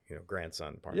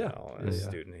grandson Parnell as a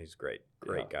student. He's great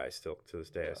guy still to this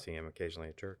day. I see him occasionally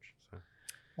at church.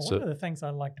 Well, one of the things I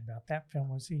liked about that film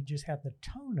was he just had the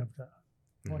tone of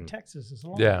what Texas is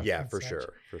like. Yeah, for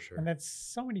sure. And that's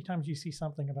so many times you see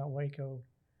something about Waco,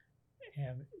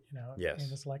 and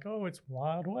and it's like, oh, it's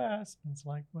Wild West, and it's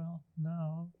like, well,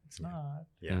 no, it's not.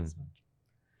 Yeah.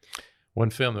 One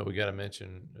film that we got to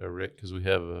mention, Rick, because we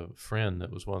have a friend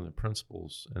that was one of the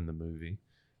principals in the movie,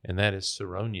 and that is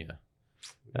Saronia.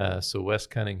 So Wes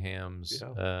Cunningham's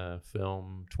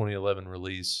film, 2011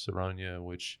 release, Saronia,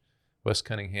 which Wes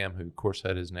Cunningham, who of course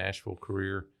had his Nashville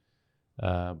career,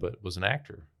 but was an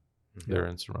actor there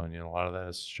in Saronia, and a lot of that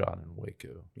is shot in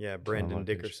Waco. Yeah, Brandon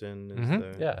Dickerson is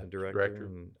the director.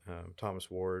 And Thomas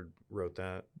Ward wrote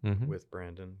that with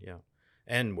Brandon. Yeah,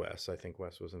 and Wes. I think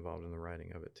Wes was involved in the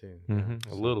writing of it too.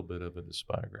 A little bit of it is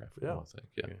biographical, I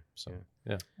think.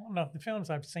 Well, no, the films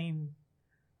I've seen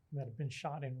that have been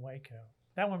shot in Waco,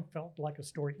 that one felt like a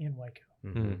story in Waco.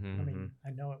 I mean, I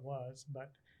know it was,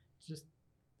 but it's just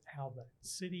how the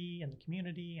city and the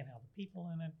community and how the people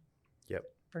in it. Yep.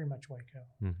 Very much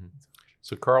Waco.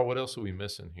 So, Carl, what else are we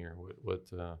missing here? What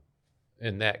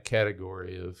in that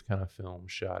category of kind of film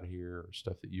shot here or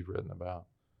stuff that you've written about?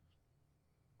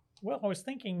 Well, I was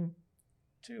thinking,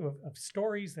 too, of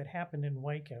stories that happened in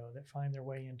Waco that find their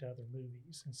way into other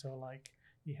movies. And so, like,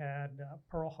 you had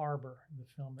Pearl Harbor, the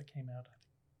film that came out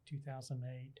in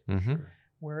 2008,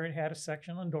 where it had a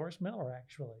section on Doris Miller,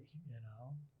 actually,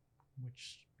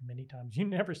 which many times you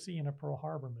never see in a Pearl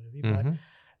Harbor movie. But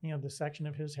the section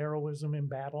of his heroism in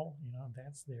battle,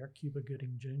 that's there. Cuba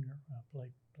Gooding Jr.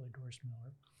 played Doris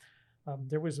Miller.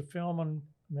 There was a film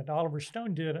that Oliver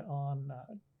Stone did on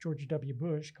George W.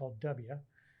 Bush called W,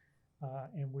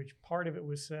 in which part of it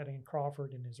was set in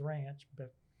Crawford and his ranch,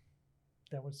 but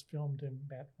that was filmed in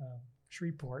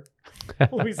Shreveport,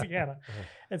 Louisiana.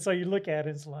 And so you look at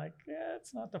it, it's like,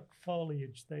 it's not the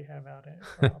foliage they have out at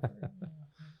Crawford.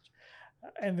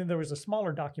 And then there was a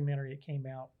smaller documentary that came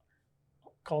out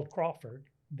called Crawford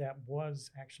that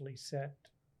was actually set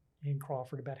in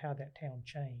Crawford about how that town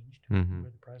changed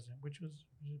with the president, which was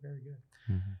very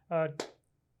good.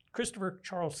 Christopher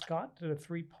Charles Scott did a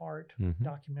 3-part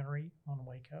documentary on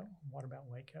Waco. What about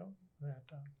Waco? That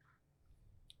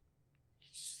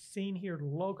seen here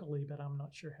locally, but I'm not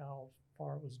sure how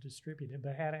far it was distributed,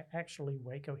 but had actually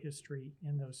Waco history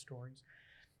in those stories.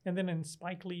 And then in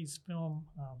Spike Lee's film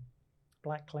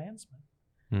Black Klansman,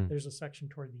 there's a section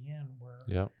toward the end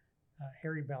where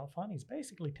Harry Belafonte is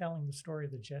basically telling the story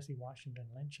of the Jesse Washington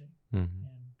lynching in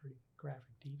pretty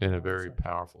graphic detail. In a very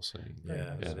powerful scene.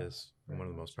 Yeah, it is one of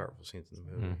the most powerful scenes in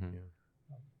the movie.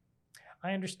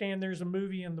 I understand there's a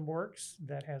movie in the works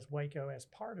that has Waco as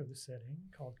part of the setting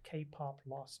called K-Pop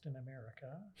Lost in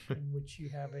America, in which you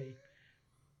have a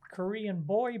Korean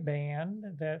boy band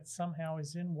that somehow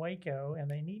is in Waco, and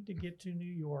they need to get to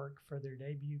New York for their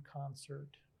debut concert.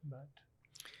 But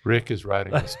Rick is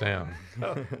writing this down.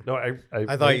 No,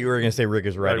 I thought you were going to say Rick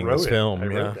is writing this film. I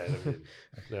wrote that. I mean,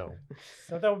 no.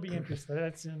 So that would be interesting.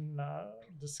 That's in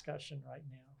discussion right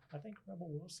now. I think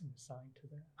Rebel Wilson is signed to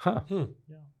that.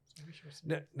 Yeah. So we shall see.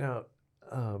 Now,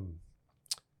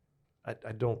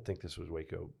 I don't think this was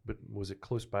Waco, but was it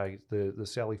close by the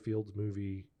Sally Fields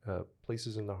movie,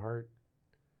 Places in the Heart?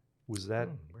 Was that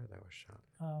where that was shot?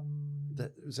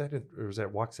 Was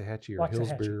that Waxahachie or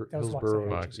Waxahachie. Hillsborough?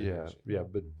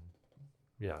 Waxahachie.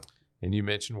 Yeah. And you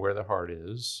mentioned Where the Heart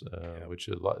Is, which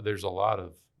there's a lot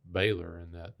of Baylor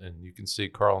in that, and you can see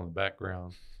Carl in the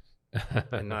background.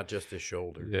 And not just his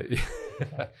shoulder.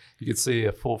 Yeah. You can see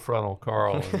a full frontal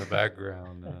Carl in the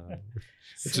background.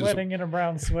 Sweating in a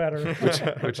brown sweater.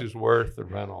 which is worth the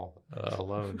rental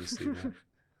alone to see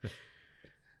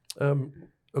that.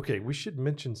 Okay, we should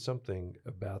mention something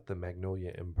about the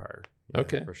Magnolia Empire.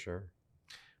 Okay. For sure.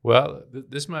 Well,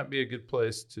 this might be a good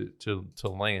place to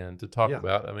land to talk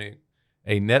about. I mean,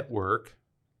 a network,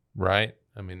 right?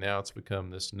 I mean, now it's become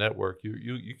this network.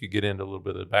 You could get into a little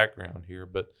bit of the background here,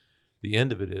 but the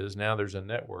end of it is now there's a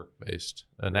network-based,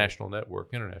 a national network,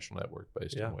 international network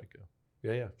based in Waco.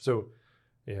 Yeah. So,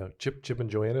 Chip and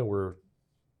Joanna were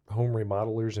home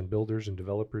remodelers and builders and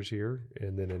developers here.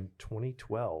 And then in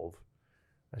 2012,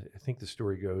 I think the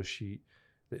story goes,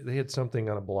 they had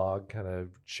something on a blog kind of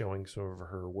showing some of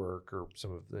her work or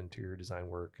some of the interior design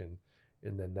work. And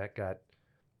then that got,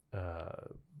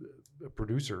 a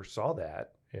producer saw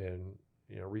that and,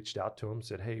 reached out to him,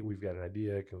 said, hey, we've got an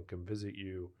idea, can come visit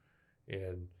you.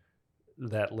 and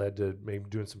that led to maybe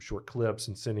doing some short clips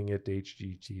and sending it to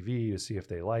HGTV to see if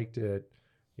they liked it.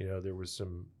 There was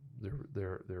some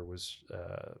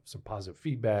some positive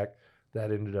feedback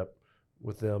that ended up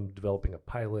with them developing a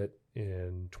pilot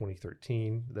in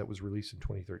 2013 that was released in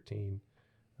 2013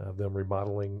 of them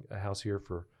remodeling a house here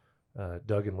for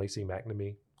Doug and Lacey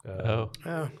McNamee.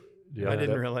 Yeah, I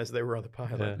didn't realize they were on the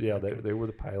pilot. Yeah, they were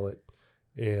the pilot,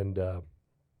 and and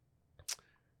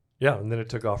then it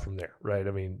took off from there, right?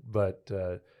 I mean, but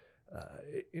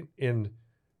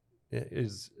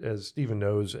as Stephen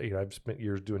knows, I've spent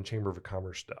years doing Chamber of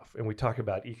Commerce stuff, and we talk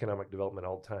about economic development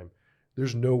all the time.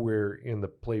 There's nowhere in the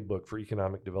playbook for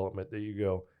economic development that you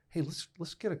go, hey,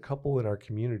 let's get a couple in our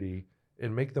community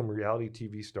and make them reality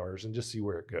TV stars and just see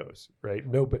where it goes, right?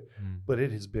 No, but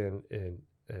it has been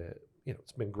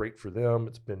it's been great for them.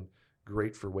 It's been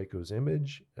great for Waco's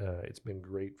image. It's been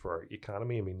great for our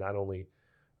economy. I mean, not only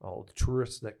all the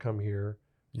tourists that come here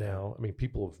now. I mean,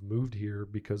 people have moved here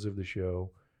because of the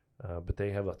show, but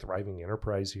they have a thriving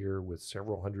enterprise here with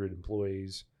several hundred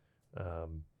employees,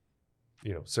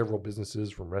 several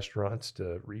businesses from restaurants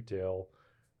to retail.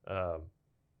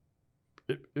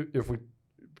 If we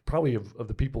probably of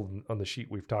the people on the sheet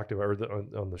we've talked about, or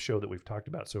on the show that we've talked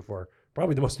about so far,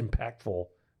 probably the most impactful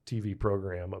TV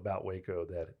program about Waco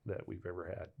that we've ever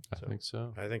had. I think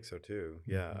so. I think so too.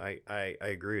 Yeah, I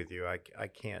agree with you. I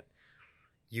can't.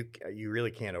 You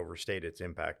really can't overstate its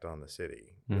impact on the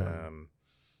city. Mm-hmm.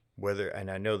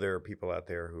 And I know there are people out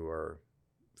there who are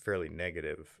fairly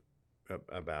negative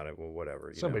about it. Well,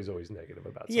 whatever. Somebody's always negative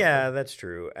about something. Yeah, that's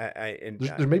true.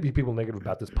 There may be people negative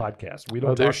about this podcast. We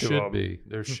don't. There should be.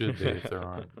 There should be if there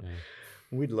aren't. Yeah.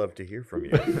 We'd love to hear from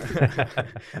you.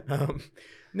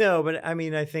 No, but I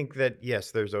mean, I think that,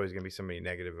 yes, there's always going to be somebody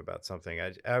negative about something.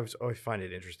 I always find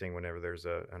it interesting whenever there's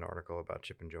an article about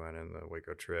Chip and Joanna and the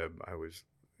Waco Trib. I always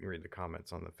read the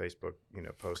comments on the Facebook,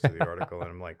 post of the article, and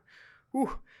I'm like,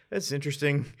 whew, that's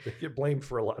interesting. They get blamed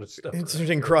for a lot of stuff.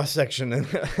 Interesting cross-section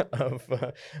of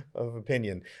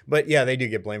opinion. But yeah, they do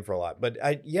get blamed for a lot. But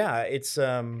it's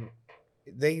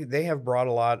they have brought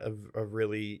a lot of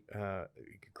really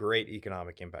great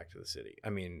economic impact to the city. I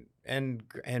mean, and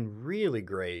really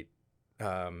great,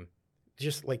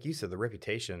 just like you said, the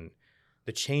reputation,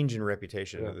 the change in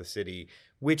reputation of the city,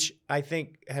 which I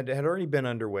think had already been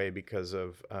underway because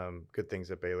of good things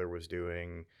that Baylor was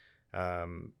doing. I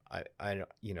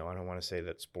don't want to say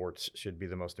that sports should be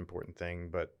the most important thing,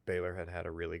 but Baylor had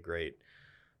a really great,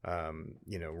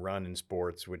 run in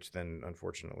sports, which then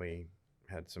unfortunately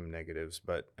had some negatives,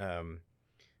 but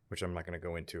which I'm not going to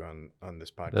go into on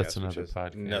this podcast. That's another which has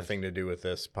podcast. Nothing to do with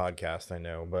this podcast, I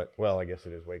know, but I guess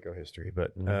it is Waco history.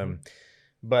 But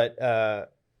but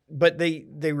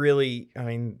they really, I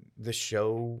mean, the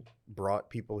show brought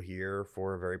people here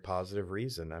for a very positive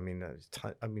reason. I mean,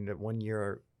 that one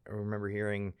year I remember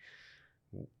hearing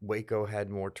Waco had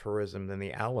more tourism than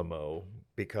the Alamo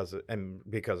because of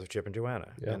Chip and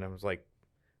Joanna, and I was like,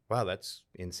 wow, that's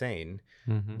insane.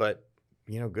 Mm-hmm. But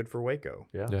good for Waco.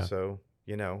 Yeah. So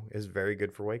is very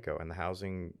good for Waco, and the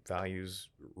housing values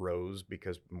rose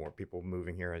because more people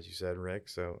moving here, as you said, Rick.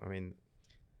 So I mean,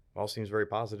 all seems very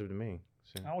positive to me.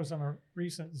 So. I was on a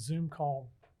recent Zoom call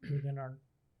within our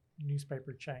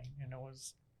newspaper chain, and it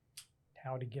was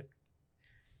how to get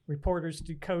reporters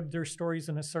to code their stories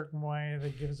in a certain way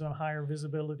that gives them higher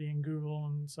visibility in Google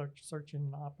and search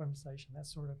engine optimization, that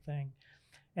sort of thing.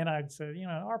 And I'd said,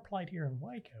 our plight here in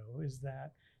Waco is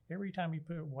that every time you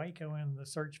put Waco in the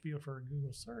search field for a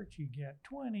Google search, you get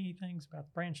 20 things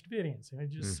about Branch Davidians, and it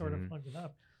just sort of plugged it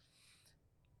up.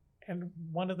 And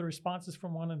one of the responses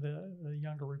from one of the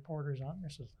younger reporters on there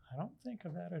says, I don't think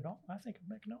of that at all. I think of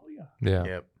Magnolia. Yeah.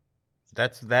 Yep.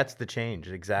 That's the change.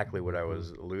 Exactly what I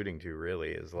was alluding to,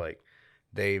 really, is like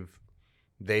they've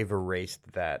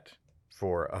erased that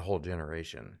for a whole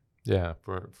generation. Yeah,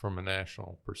 from a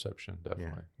national perception,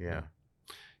 definitely. Yeah.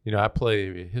 I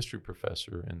play a history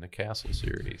professor in the Castle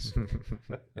series,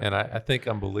 and I think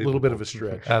I'm believable. A little bit of a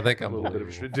stretch. I think I'm a little bit of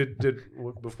a stretch. Did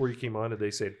before you came on, did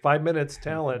they say 5 minutes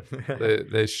talent?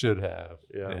 They should have.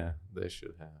 Yeah, they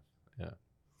should have. Yeah.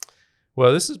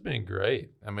 Well, this has been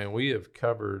great. I mean, we have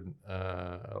covered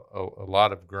a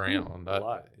lot of ground. A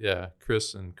lot. Yeah,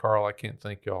 Chris and Carl, I can't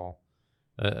thank y'all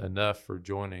enough for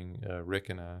joining Rick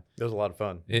and I. It was a lot of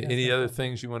fun. Any other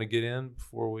things you want to get in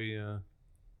before we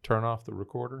turn off the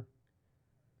recorder?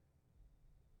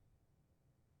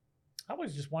 I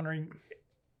was just wondering,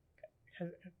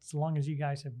 as long as you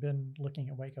guys have been looking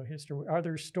at Waco history, are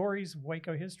there stories of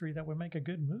Waco history that would make a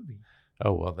good movie?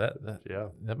 Oh, well,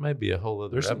 that might be a whole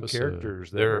other There's some episode.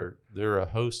 characters that there are a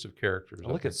host of characters. I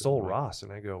look at Sol Ross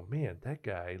and I go, man, that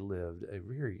guy lived a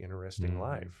very interesting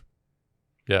life.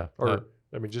 Yeah. Or,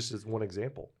 I mean, just as one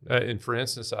example. And for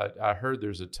instance, I heard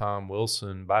there's a Tom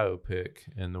Wilson biopic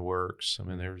in the works. I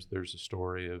mean, there's a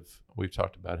story of, we've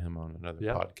talked about him on another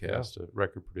podcast, a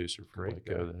record producer from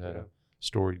Waco that had a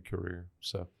storied career.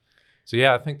 So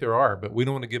yeah, I think there are, but we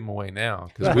don't want to give them away now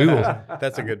because we will.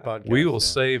 That's a good podcast. We will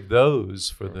save those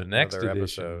for the next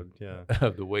edition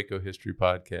of the Waco History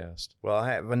Podcast. Well,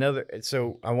 I have another.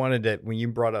 So I wanted to, when you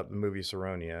brought up the movie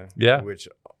Saronia, which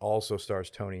also stars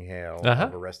Tony Hale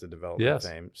of Arrested Development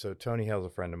fame. So Tony Hale's a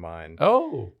friend of mine.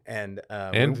 Oh, and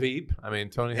Veep. I mean,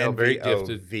 Tony Hale, very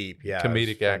gifted Veep,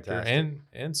 comedic actor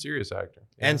and serious actor.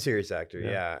 And serious actor,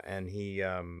 and he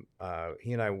and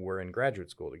I were in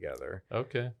graduate school together.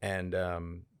 Okay. And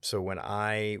so when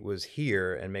I was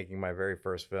here and making my very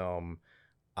first film,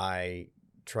 I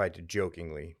tried to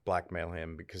jokingly blackmail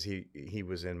him because he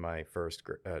was in my first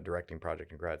directing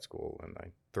project in grad school, and I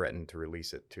threatened to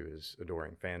release it to his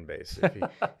adoring fan base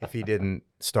if he didn't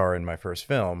star in my first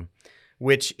film,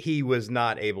 which he was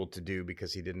not able to do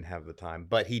because he didn't have the time.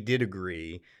 But he did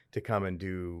agree to come and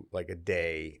do like a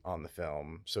day on the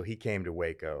film. So he came to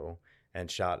Waco and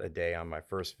shot a day on my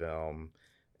first film.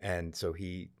 And so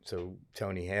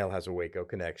Tony Hale has a Waco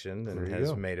connection and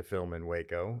has made a film in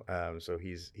Waco. So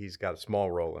he's got a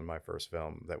small role in my first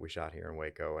film that we shot here in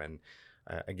Waco. And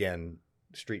again,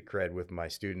 street cred with my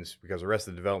students because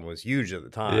Arrested Development was huge at the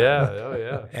time.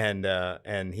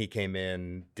 And he came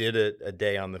in, did a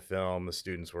day on the film. The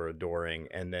students were adoring,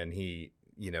 and then he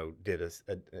did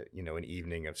an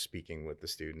evening of speaking with the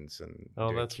students and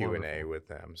doing Q&A with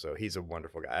them. So he's a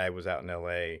wonderful guy. I was out in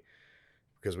LA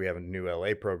because we have a new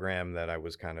LA program that I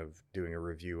was kind of doing a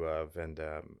review of, and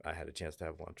I had a chance to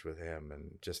have lunch with him,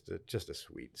 and just a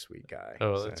sweet guy.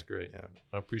 Oh, so, that's great. Yeah.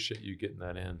 I appreciate you getting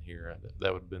that in here.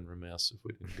 That would have been remiss if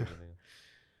we didn't get it in.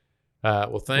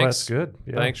 Well, thanks. Well, that's good.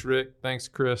 Yeah. Thanks, Rick. Thanks,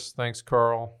 Chris. Thanks,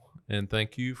 Carl. And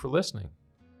thank you for listening.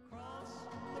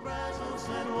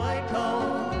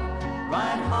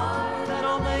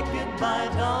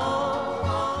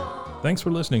 Thanks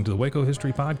for listening to the Waco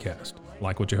History Podcast.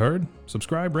 Like what you heard?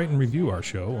 Subscribe, rate, and review our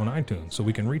show on iTunes so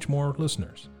we can reach more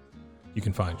listeners. You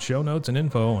can find show notes and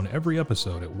info on every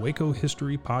episode at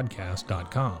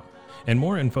wacohistorypodcast.com and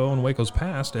more info on Waco's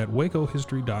past at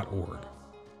wacohistory.org.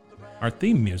 Our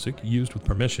theme music, used with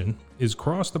permission, is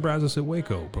Cross the Brazos at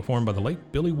Waco, performed by the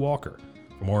late Billy Walker.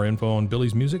 For more info on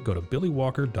Billy's music, go to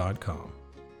billywalker.com.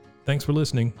 Thanks for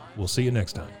listening. We'll see you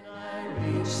next time.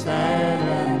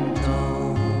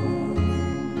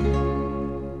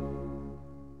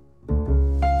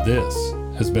 This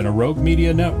has been a Rogue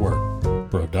Media Network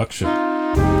production.